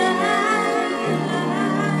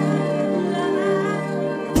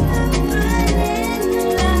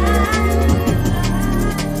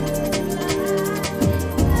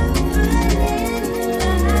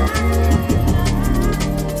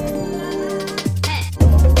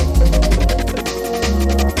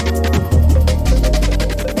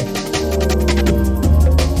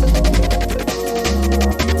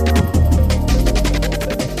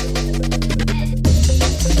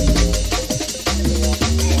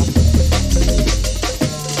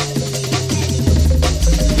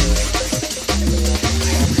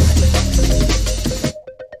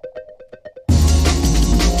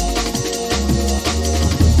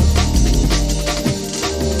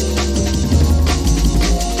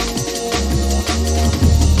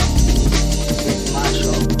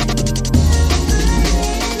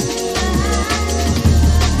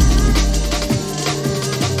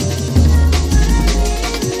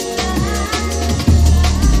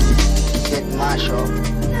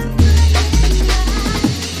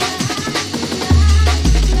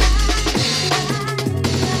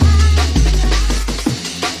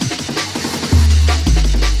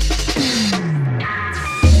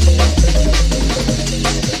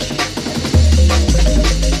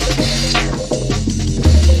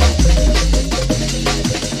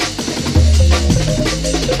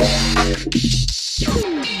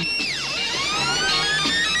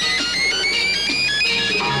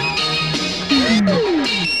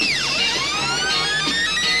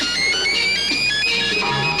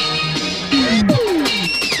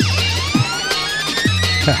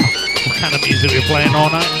 What kind of music we're playing all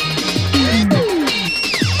night?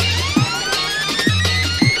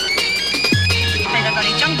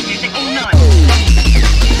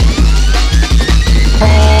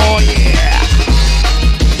 Oh yeah!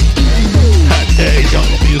 That day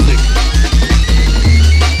jungle music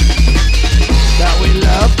that we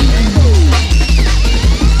love.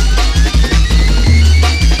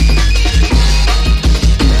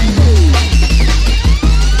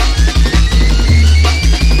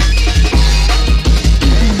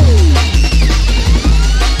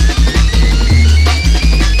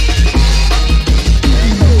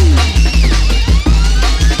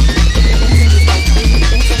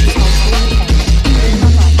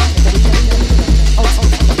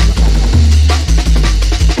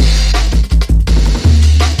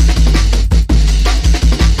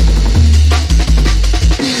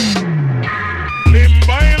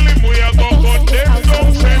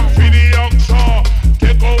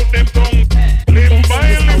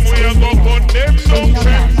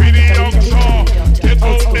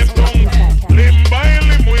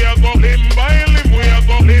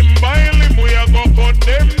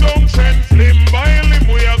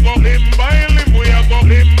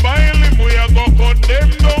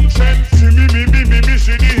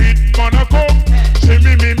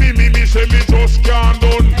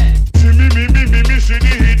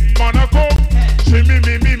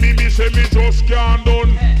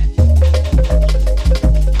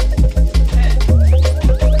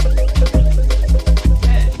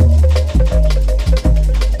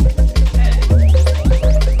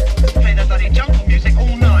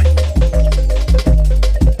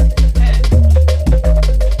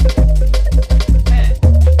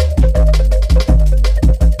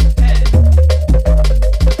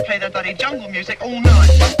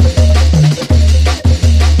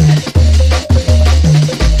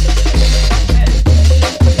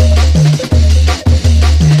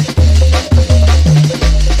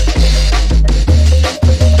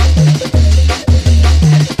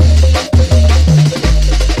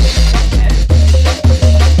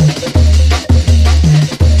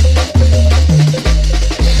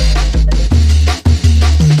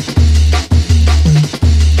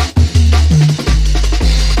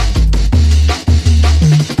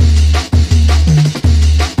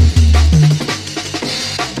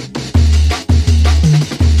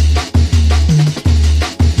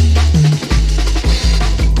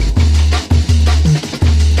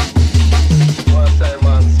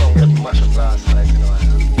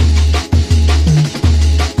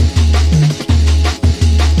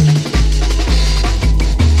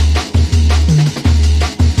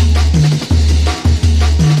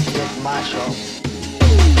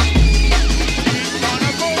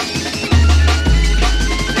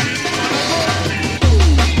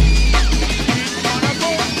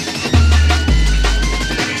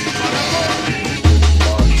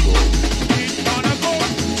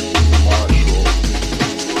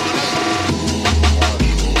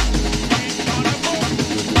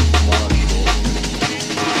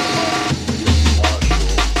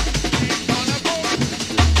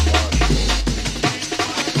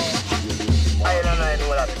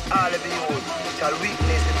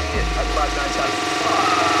 weakness to be as bad man shall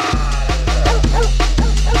fall.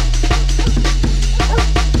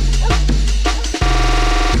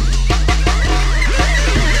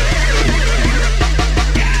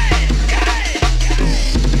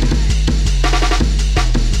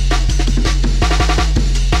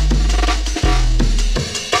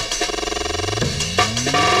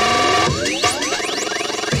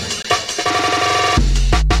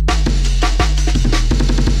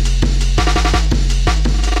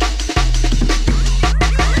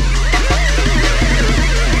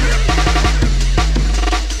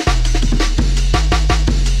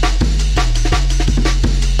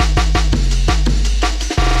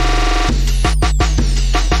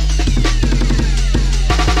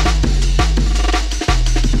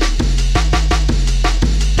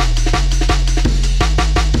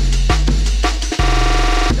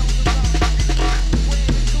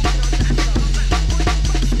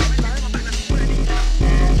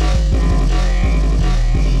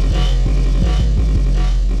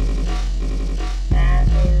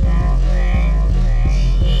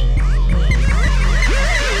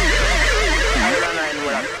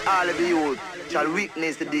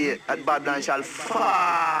 Weakness today at Babylon shall fall.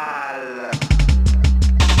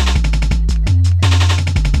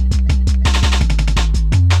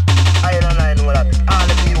 I know that all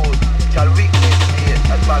of you shall weakness today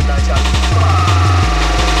at Babylon shall fall.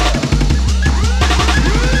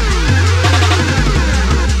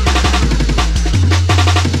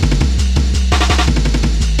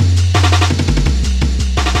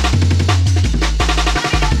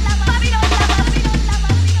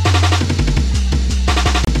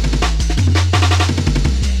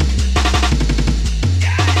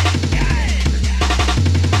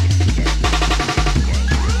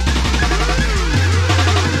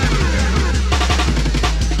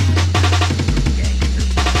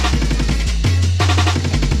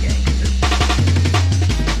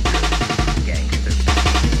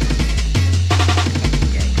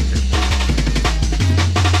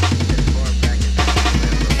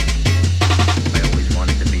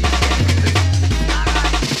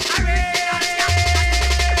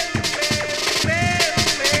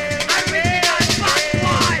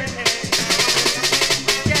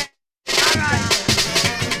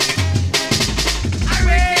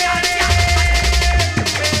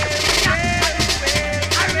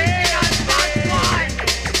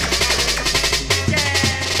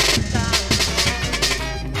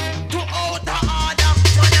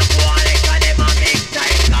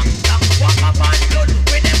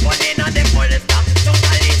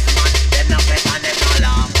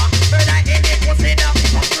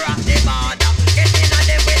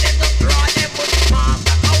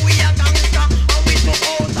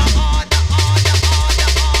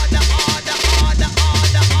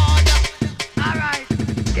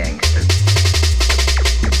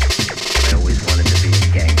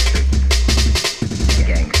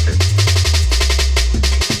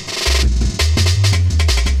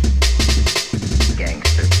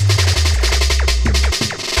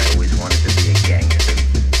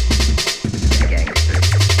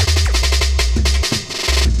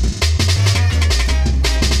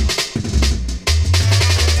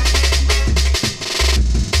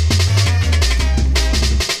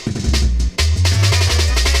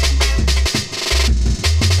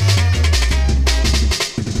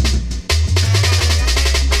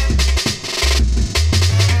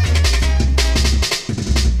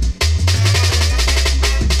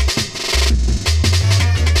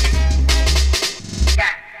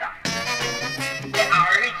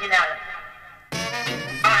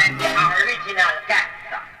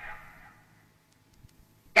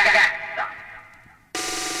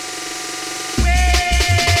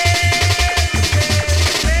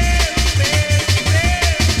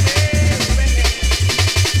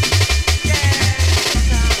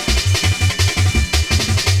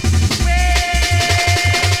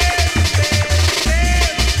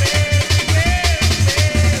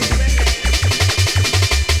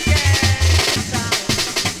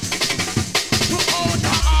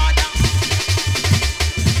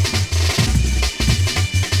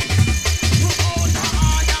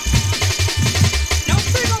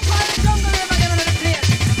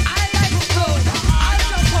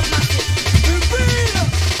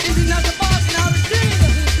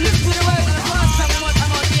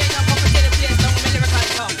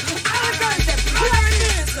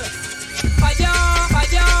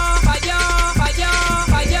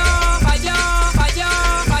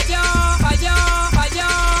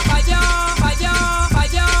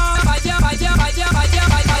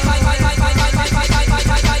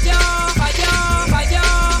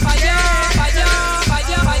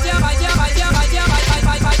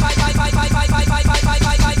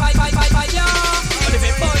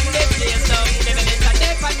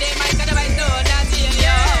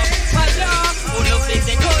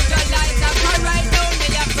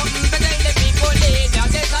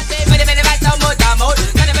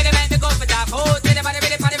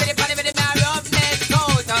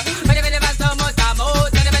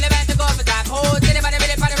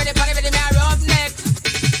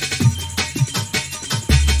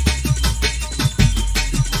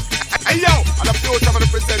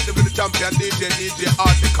 champion DJ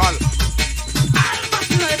Article.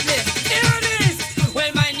 Well,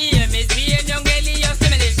 my name is Ian Young Ellie of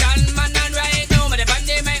Simulation. Man, and right now, my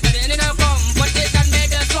pandemic, but in a competition, made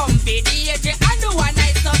a slumpy DJ. And the one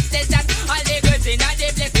night substation. All the girls in a day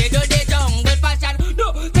place, they do the jungle fashion. No,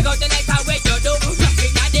 take out the lights away, you do. Rock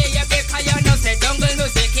in a day, you pick how you know, say jungle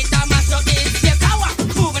music, it's a mash up, it's your power.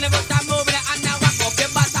 Moving about and moving it, and now walk up your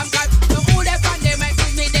bottom cut. So who the pandemic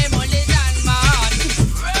is me, demolition, man.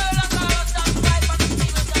 Roll on the top, right on the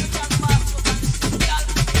team, and the jump off. Special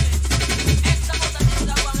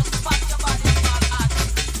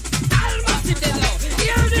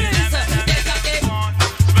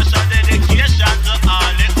dedication to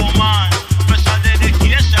all the command. Special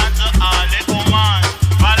dedication to all the command.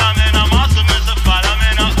 Follow me now, master music, follow me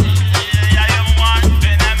now. Yeah, you want,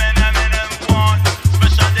 one.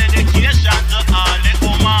 Special dedication to all the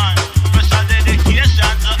command. Special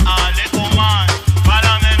dedication to all the command.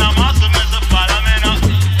 Follow me now, master music, follow me now.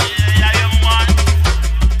 Yeah, you want.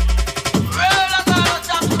 Roll on the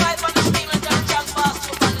top, right on the steam, and the jump off.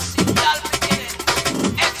 So on the seat, y'all begin it.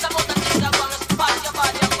 X amount of things that wanna spot your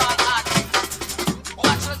body and ball hard.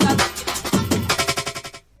 Watch what y'all begin it. Roll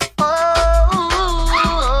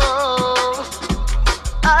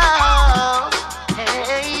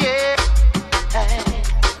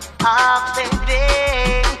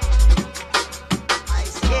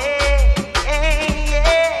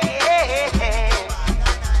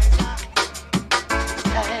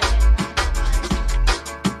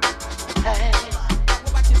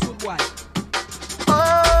the top, right on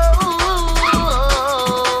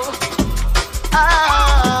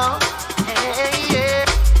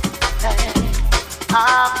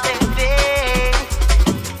the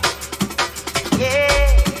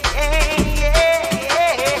steam,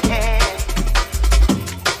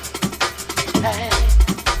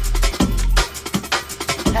 and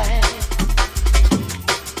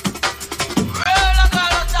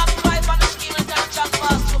the jump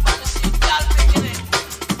off. So on the seat, y'all begin it.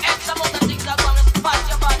 X amount of things that wanna spot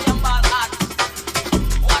your body and ball hard.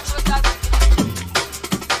 Watch what y'all begin it.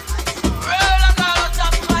 Roll on the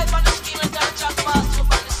top, right on the steam, and the jump off. So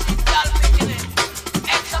on the seat, y'all begin it.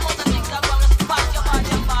 X amount of things that wanna spot your body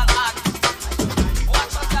and ball hard. Watch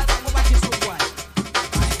what y'all begin it.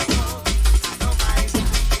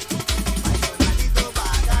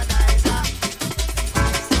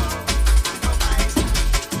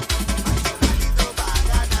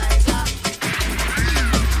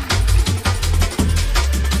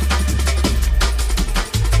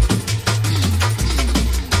 With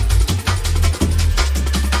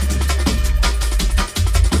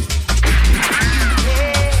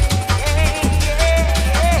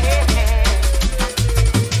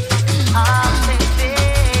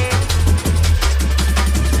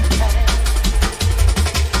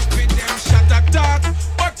them shot attack,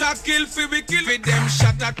 but I kill fi we kill. With them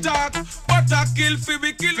shot attack, but I kill fi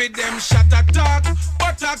we kill. With them shot attack,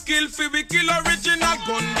 but I kill fi we kill. Original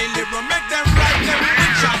gun deliver, make them right them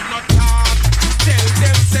with shot not talk. Tell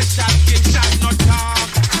them say shot kill, shot not talk.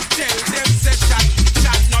 Tell them say shot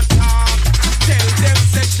not talk. Tell them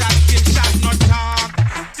say shot kill, shot not talk.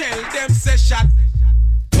 Tell them say shot.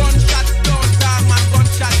 Gunshot don't talk, man,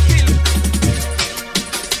 gunshot kill.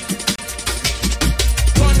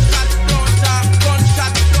 Gunshot don't talk,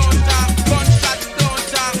 gunshot don't talk, gunshot don't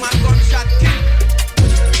talk, man, gunshot kill.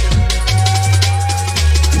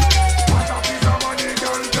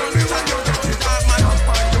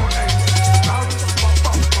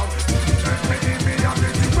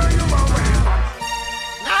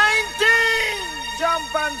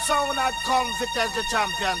 Sound that comes, it as the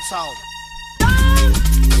champion sound.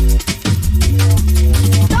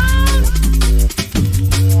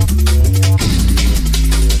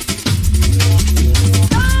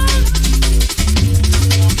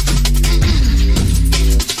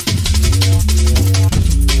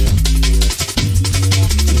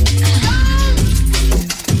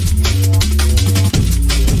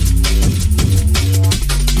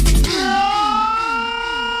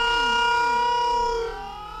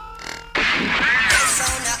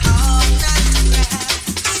 All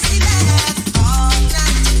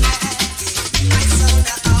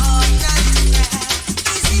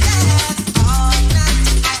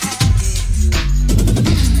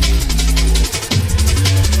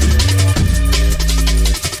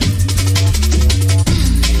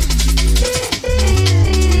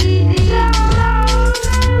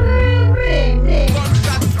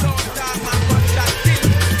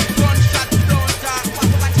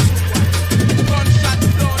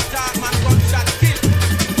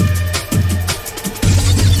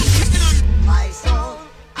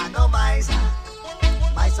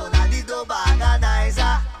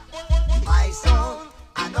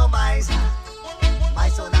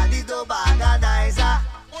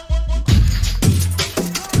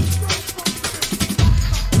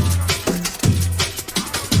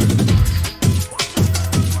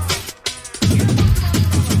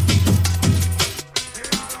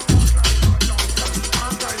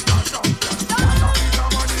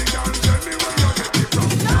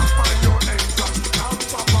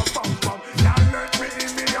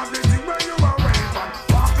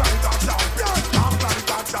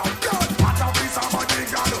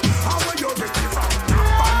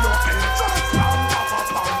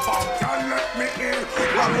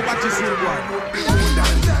Batty Soul Boy.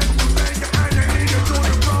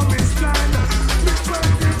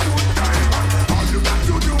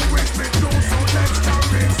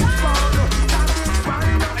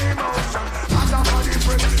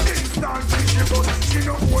 She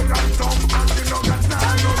no hold and thumb and she no got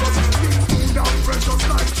none of us. Food and precious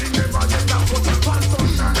like she never get that foot. One son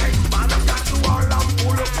and ex-man got to all and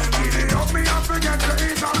pull up. Giddy up me and forget to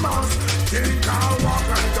eat a mouse. Think I'll walk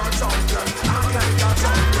like a champion, act like a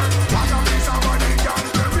champion. What a piece of money can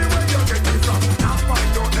everywhere you get it from. Now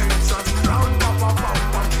find your entrance, round papa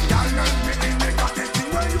papa. Y'all let me in, they got the thing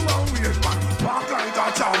where you are weird man. Walk like a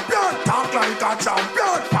champion, talk like a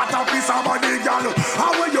champion. What a piece of money, girl,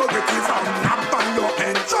 how will you get it from?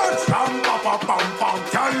 Entrance, ram, pa, pa, pam, pam.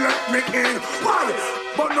 Can't let me in. Why?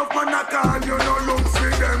 But no man I call you, no look for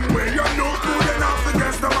them way. You look good enough to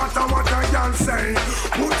guess no matter what I can say.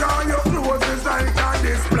 Put on your clothes, it's like a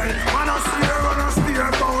display. Man, I steer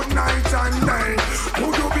about night and day.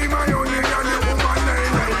 Would you be my only and the woman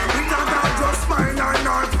name? It can't just smile on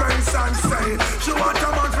her face and say she want a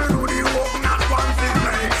man to do the work, not one to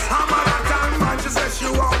play. I'm a marathon man, she says she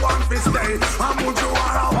want one to stay. I'm would you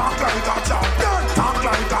want to walk like a champion?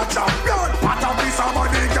 Like a champion, what a piece of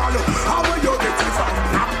money, girl. How will you get it from?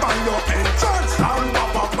 Knock on your entrance, down, pam,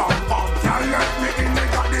 pam, pam. Can't let me in, they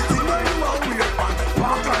got the thing where you are weird, man.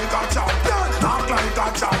 Walk like a champion, talk like a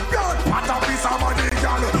champion. What a piece of money,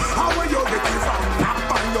 girl. How will you get it from? Knock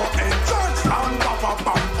on your entrance, down, pam,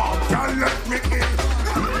 pam, pam. Can't let me in.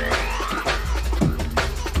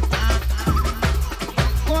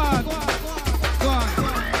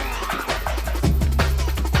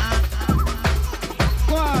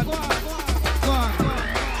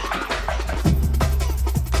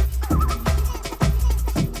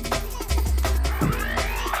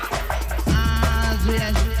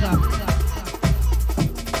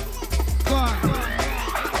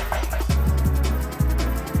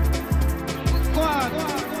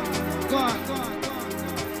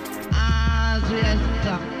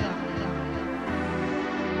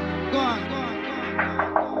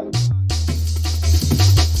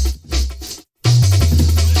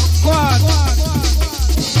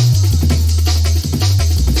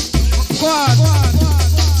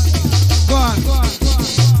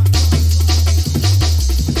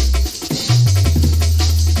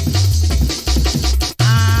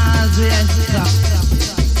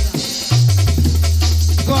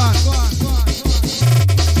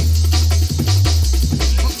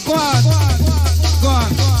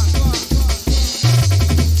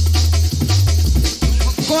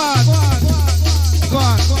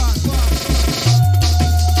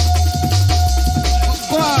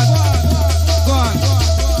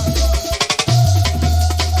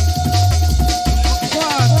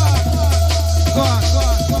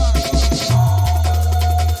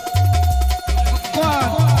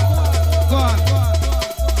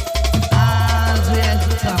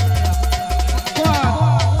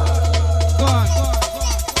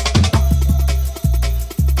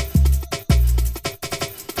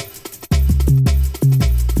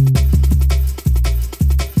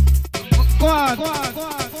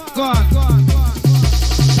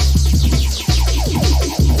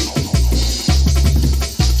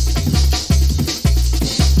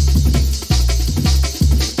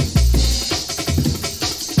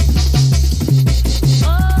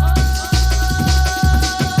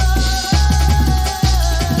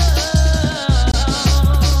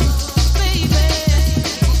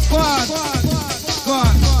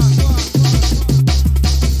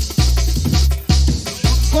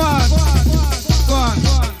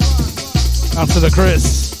 Out to the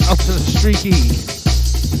Chris, out to the Streaky.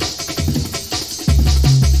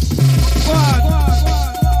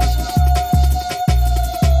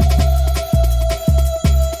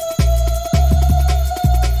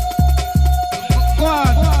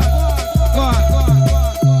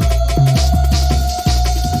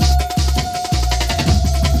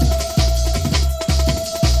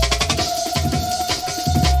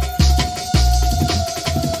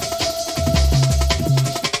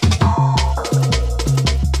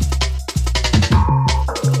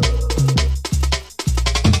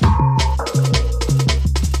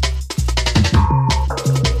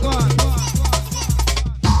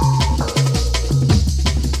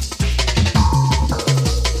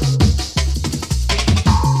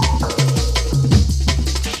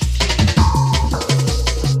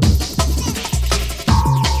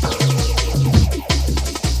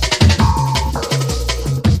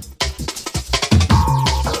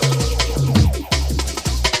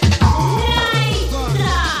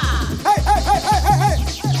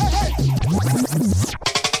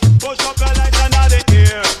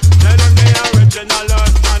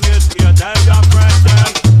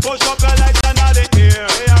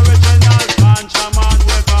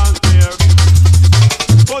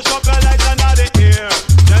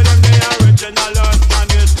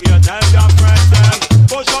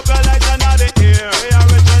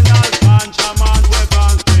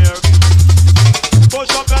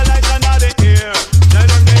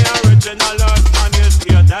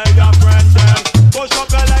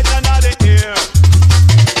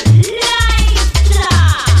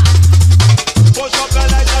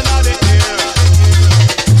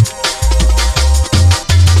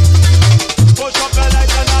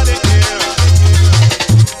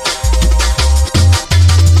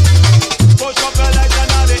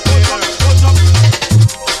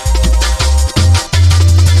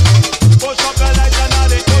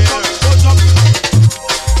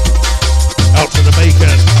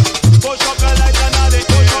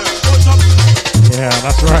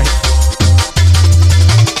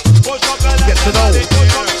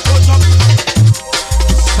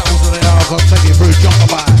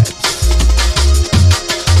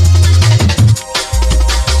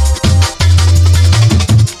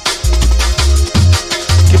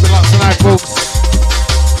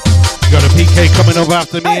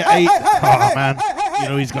 After me at 8. Oh man, you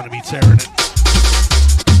know he's gonna be tearing it.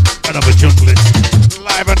 Another junglist,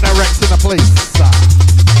 live and direct in the place.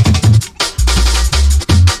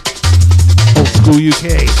 Old School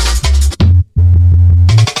UK,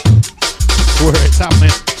 where it's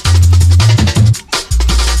happening.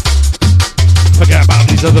 Forget about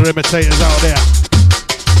these other imitators out there.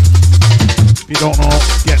 If you don't know,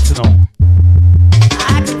 get to know.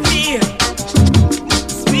 I can feel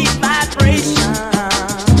sweet vibration.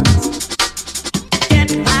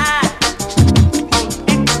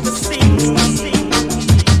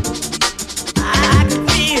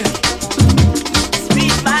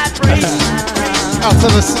 Out to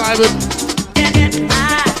the Simon.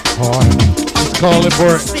 Oh, he's calling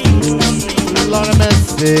for it. Lord of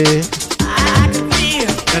mercy.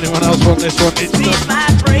 Anyone else want this one? It's just,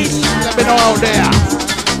 let me know out there.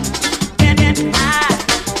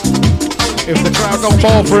 If the crowd don't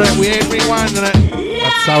ball for it, we ain't rewinding it.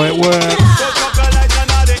 That's how it works.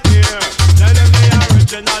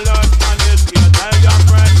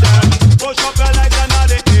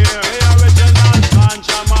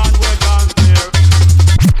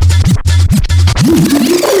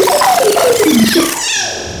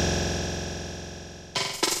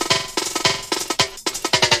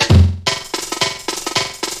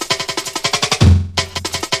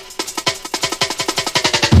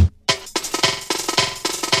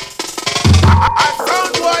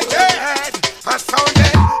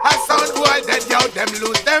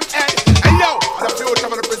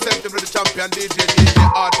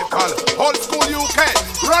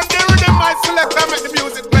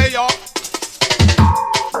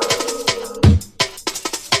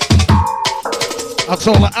 That's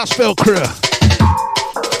all the Asheville crew.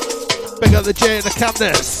 Big up the J and the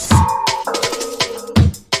Candace.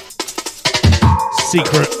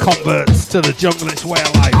 Secret converts to the junglist way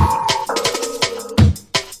of life.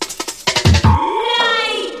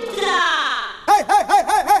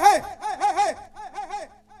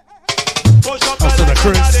 That's to the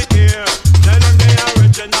Chris.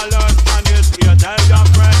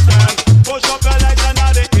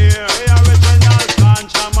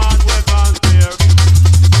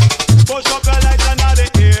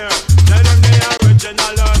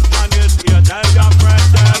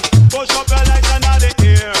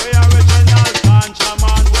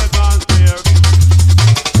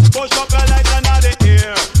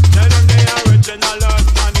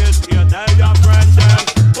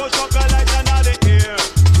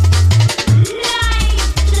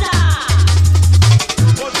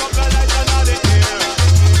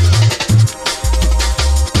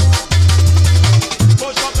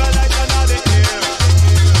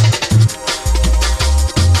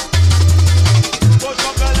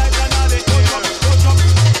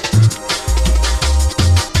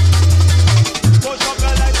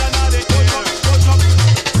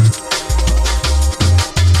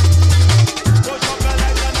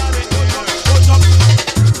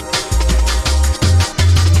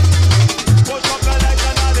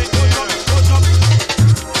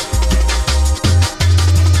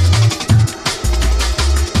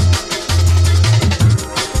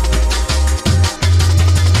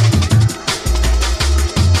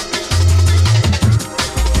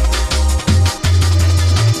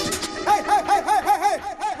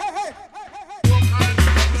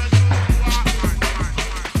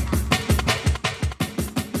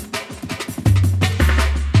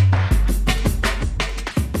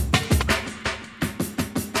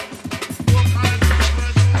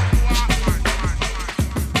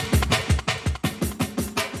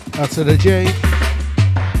 That's to the J.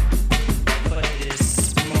 But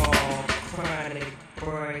this small chronic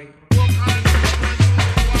break.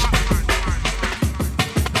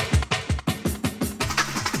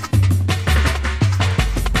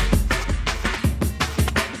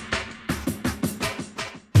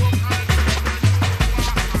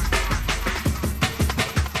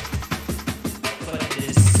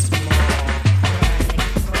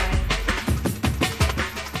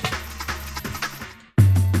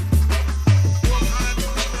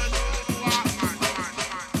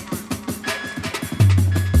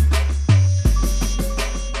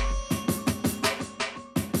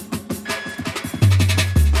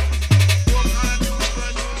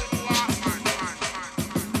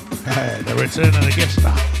 return of the guest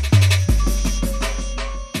star.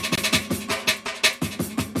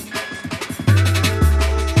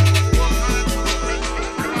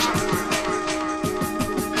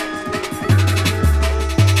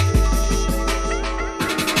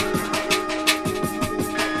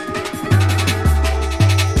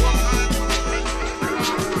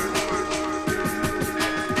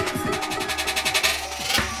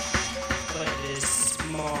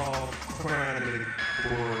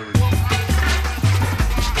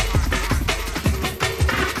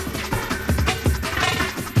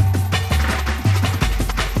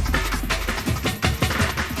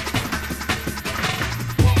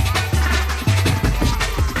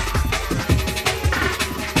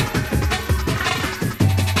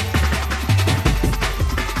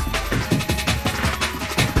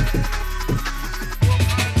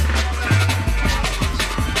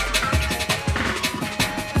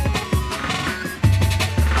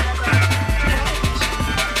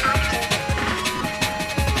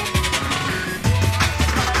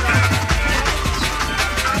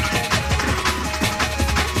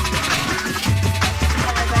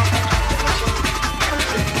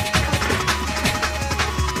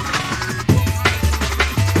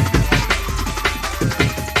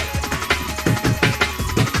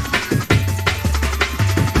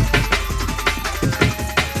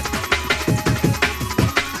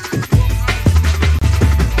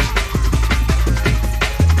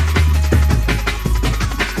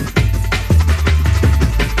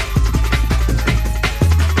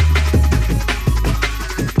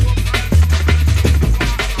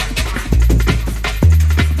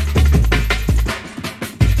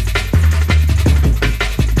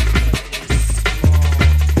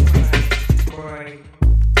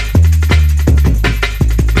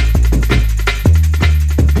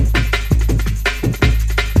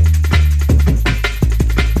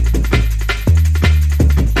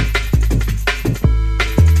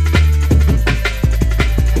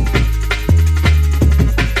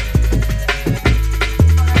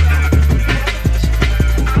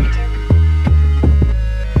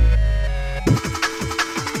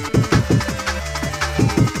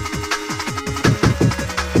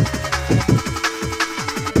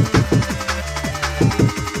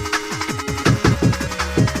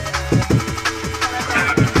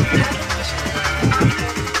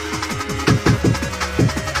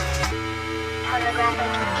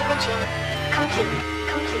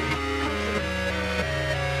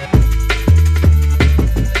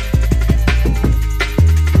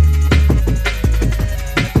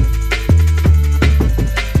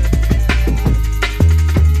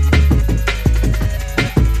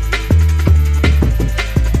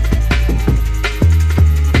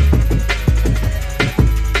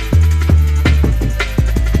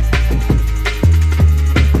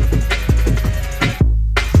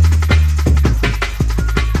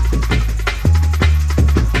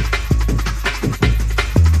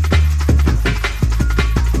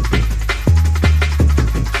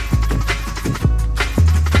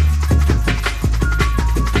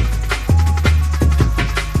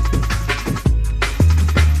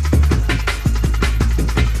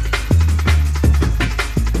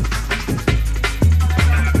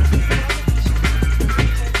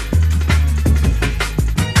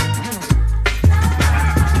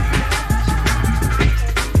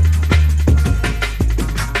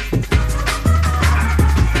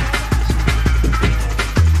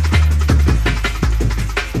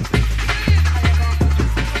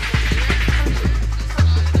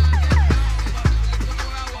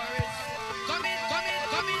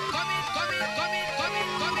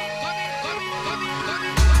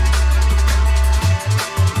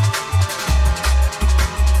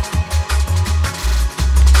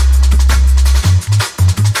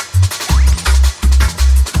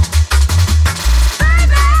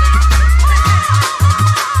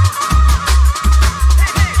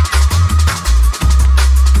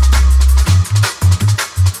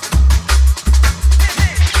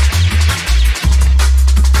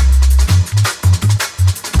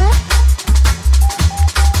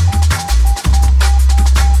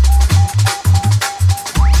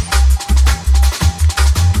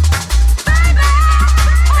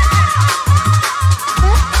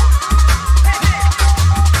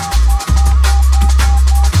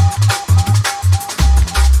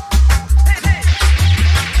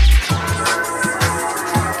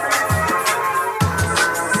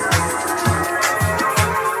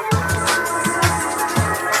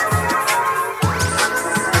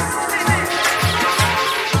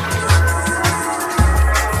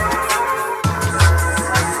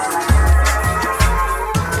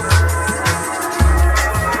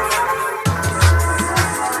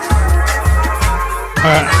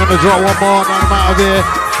 gonna drop one more and I'm out of here.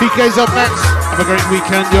 PK's up next. Have a great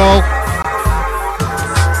weekend, y'all.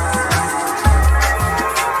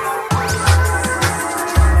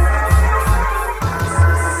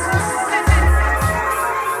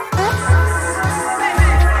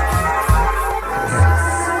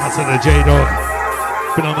 That's in the J-Dog.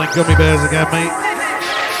 Been on them gummy bears again, mate.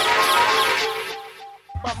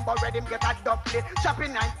 Bumbo red, him get a double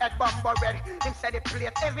chopping nine at Bumbo red. Him said it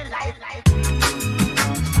plate every life.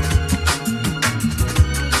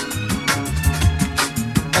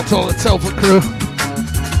 I'll tell the Telford crew.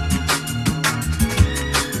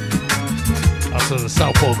 Out to the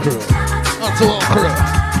Southpole crew. Out to all crew.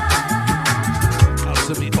 Out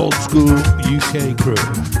to the old school UK crew.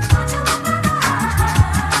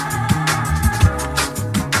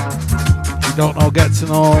 You don't know, get to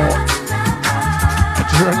know.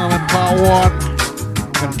 Adrenaline Part 1.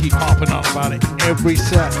 I'm gonna keep harping on about it every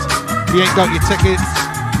set. If you ain't got your tickets,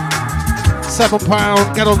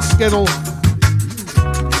 £7, get on Skiddle.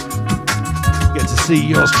 Get to see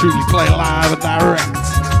yours truly play live and direct.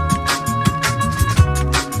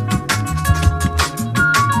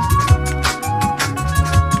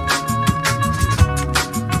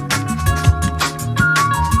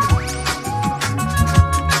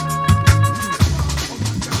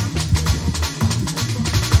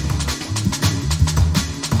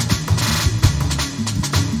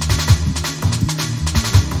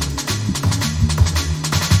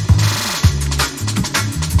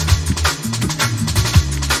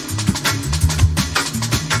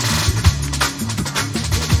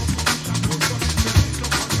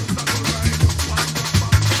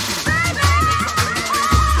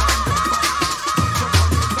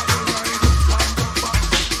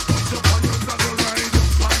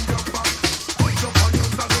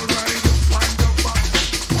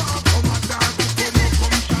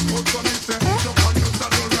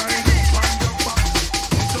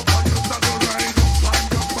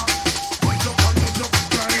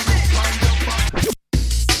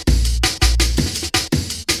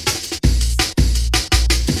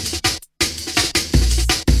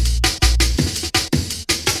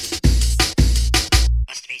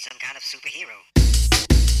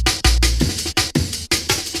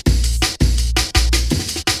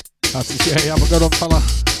 Have a good one, fella.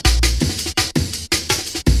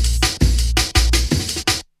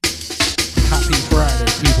 Happy Friday,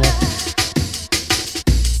 people.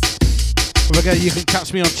 Don't forget, you can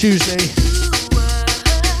catch me on Tuesday,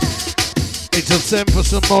 8 till 10 for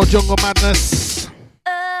some more Jungle Madness.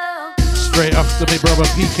 Straight after me brother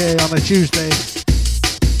PK on a Tuesday.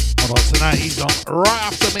 Although tonight he's on right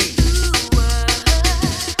after me.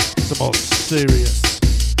 Some more serious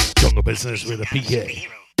jungle business with a PK.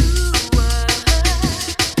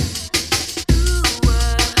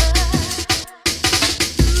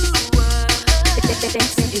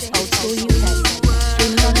 This is Old School UK.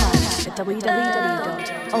 Streaming online at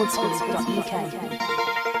www.oldschool.uk.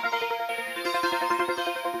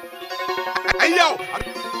 Hey yo,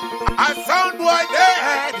 a sound boy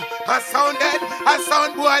dead, a sound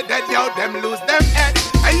boy dead, yo, them lose them head.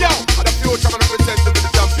 Hey yo, for the future I'm representing the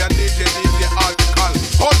champion DJ Article.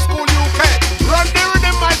 Old School UK, run the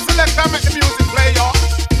rhythm, my selector, make the music play, yo.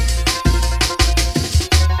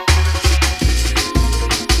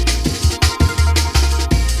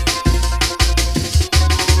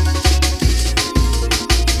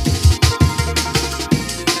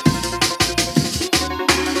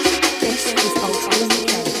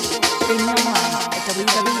 Streaming online at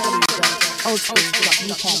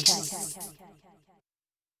www.oldschool.uk.